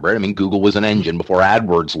 you remember it. I mean, Google was an engine before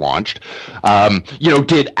AdWords launched. You know,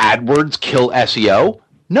 did AdWords kill SEO?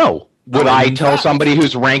 No. Would I tell somebody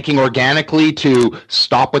who's ranking organically to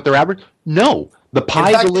stop with their AdWords? No. The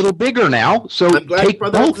pie's a little bigger now, so I'm glad you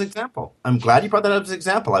brought that up as an example. I'm glad you brought that up as an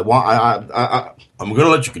example. I'm going to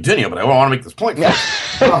let you continue, but I want to make this point.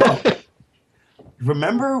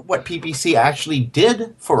 Remember what PPC actually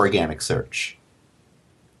did for organic search?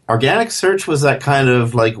 Organic search was that kind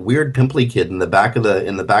of like weird pimply kid in the back of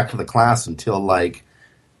the class until like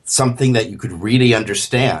something that you could really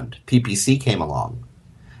understand. PPC came along.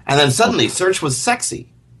 And then suddenly, search was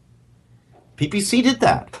sexy. PPC did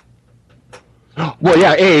that. Well,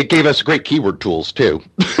 yeah, it gave us great keyword tools, too.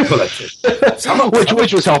 Well,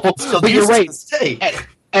 which was helpful. But you're right.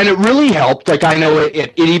 And it really helped. Like, I know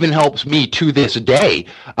it even helps me to this day.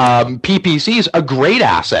 PPC is a great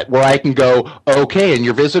asset where I can go, okay, and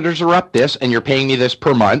your visitors are up this, and you're paying me this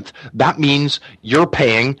per month. That means you're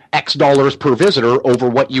paying X dollars per visitor over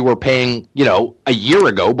what you were paying, a year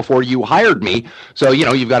ago before you hired me. So,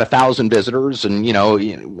 you've got 1,000 visitors, and,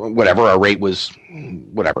 whatever, our rate was,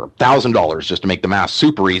 $1,000 just to make the math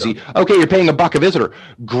super easy. Okay, you're paying $1 a visitor.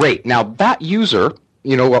 Great. Now, that user,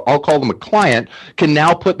 I'll call them a client, can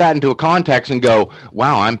now put that into a context and go,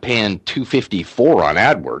 wow, I'm paying $254 on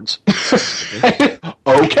AdWords.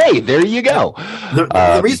 Okay, there you go.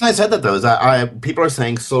 The reason I said that, though, is people are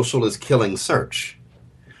saying social is killing search.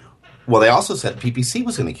 Well, they also said PPC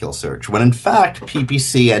was going to kill search, when in fact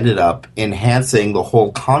PPC ended up enhancing the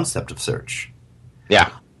whole concept of search. Yeah.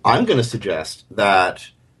 I'm going to suggest that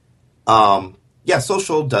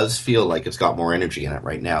social does feel like it's got more energy in it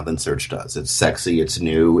right now than search does. It's sexy, it's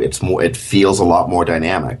new, it feels a lot more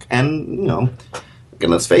dynamic. And, and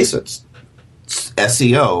let's face it,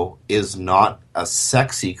 SEO is not a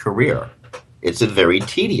sexy career. It's a very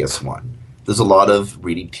tedious one. There's a lot of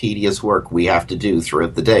really tedious work we have to do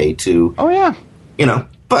throughout the day to... Oh, yeah.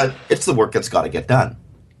 But it's the work that's got to get done.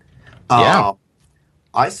 Yeah.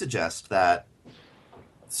 I suggest that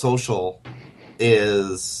social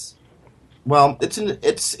is... Well, it's in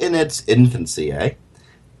its infancy, eh?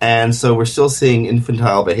 And so we're still seeing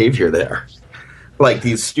infantile behavior there. Like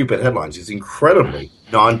these stupid headlines, these incredibly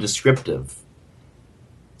non-descriptive.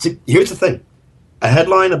 See, here's the thing. A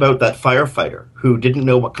headline about that firefighter who didn't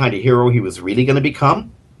know what kind of hero he was really going to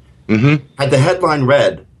become, had the headline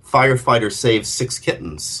read, "Firefighter saves 6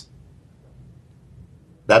 kittens."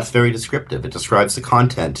 That's very descriptive. It describes the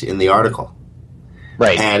content in the article.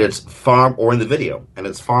 Right. And it's or in the video, and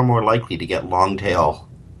it's far more likely to get a long tail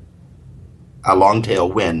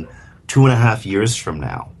win 2.5 years from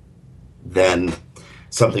now than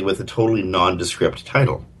something with a totally nondescript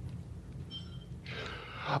title.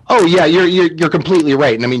 Oh, yeah, you're completely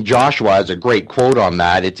right. And I mean, Joshua has a great quote on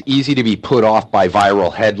that. It's easy to be put off by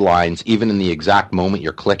viral headlines, even in the exact moment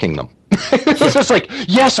you're clicking them. It's just like,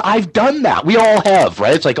 yes, I've done that. We all have,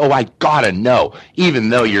 right? It's like, oh, I gotta know. Even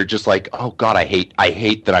though you're just like, oh, God, I hate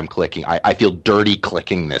that I'm clicking. I feel dirty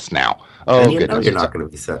clicking this now. Oh, goodness. You're not going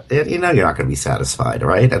to be you're not going to be satisfied,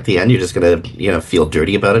 right? At the end, you're just going to feel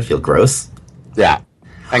dirty about it, feel gross. Yeah.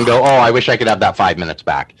 And go, oh, I wish I could have that 5 minutes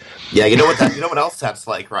back. Yeah, you know what else that's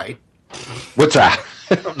like, right? What's that?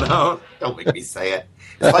 No, don't make me say it.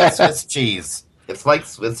 It's like Swiss cheese. It's like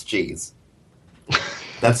Swiss cheese.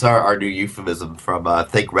 That's our new euphemism from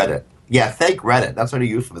Thank Reddit. Yeah, thank Reddit. That's our new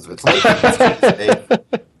euphemism. It's like Swiss cheese.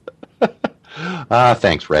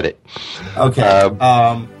 Thanks, Reddit.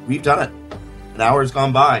 Okay, we've done it. An hour has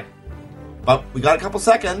gone by. But we got a couple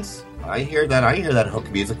seconds. I hear that hook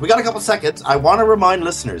music. We got a couple seconds. I want to remind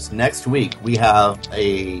listeners, next week we have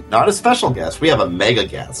not a special guest, we have a mega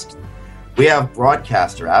guest. We have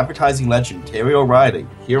broadcaster, advertising legend, Terry O'Reilly,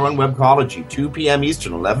 here on Webcology, 2 p.m.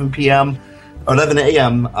 Eastern, 11 a.m.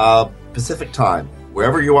 Pacific time,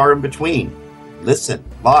 wherever you are in between. Listen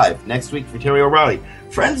live next week for Terry O'Reilly.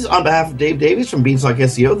 Friends, on behalf of Dave Davies from Beanstalk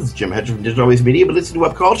SEO, this is Jim Hedger from Digital Always Media, but listen to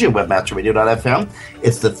Webcology at webmasterradio.fm.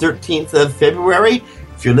 It's the 13th of February.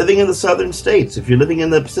 If you're living in the southern states, if you're living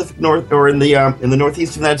in the Pacific North or in the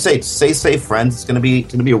northeast of the United States, stay safe, friends. It's going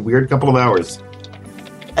to be a weird couple of hours.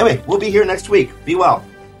 Anyway, we'll be here next week. Be well.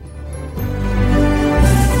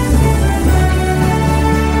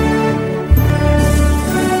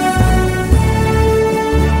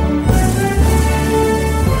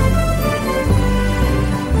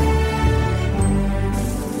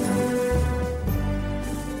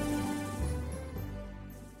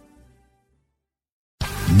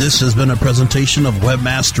 This has been a presentation of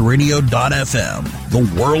WebmasterRadio.fm, the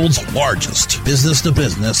world's largest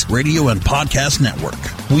business-to-business radio and podcast network.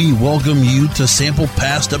 We welcome you to sample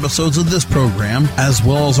past episodes of this program, as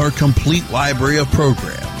well as our complete library of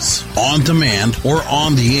programs, on demand or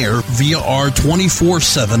on the air via our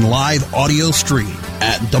 24/7 live audio stream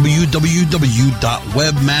at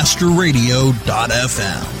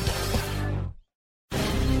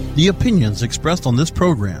www.webmasterradio.fm. The opinions expressed on this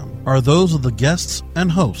program are those of the guests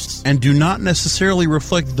and hosts and do not necessarily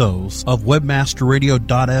reflect those of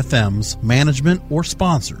WebmasterRadio.fm's management or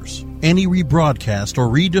sponsors. Any rebroadcast or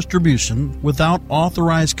redistribution without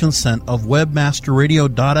authorized consent of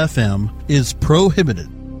WebmasterRadio.fm is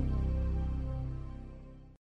prohibited.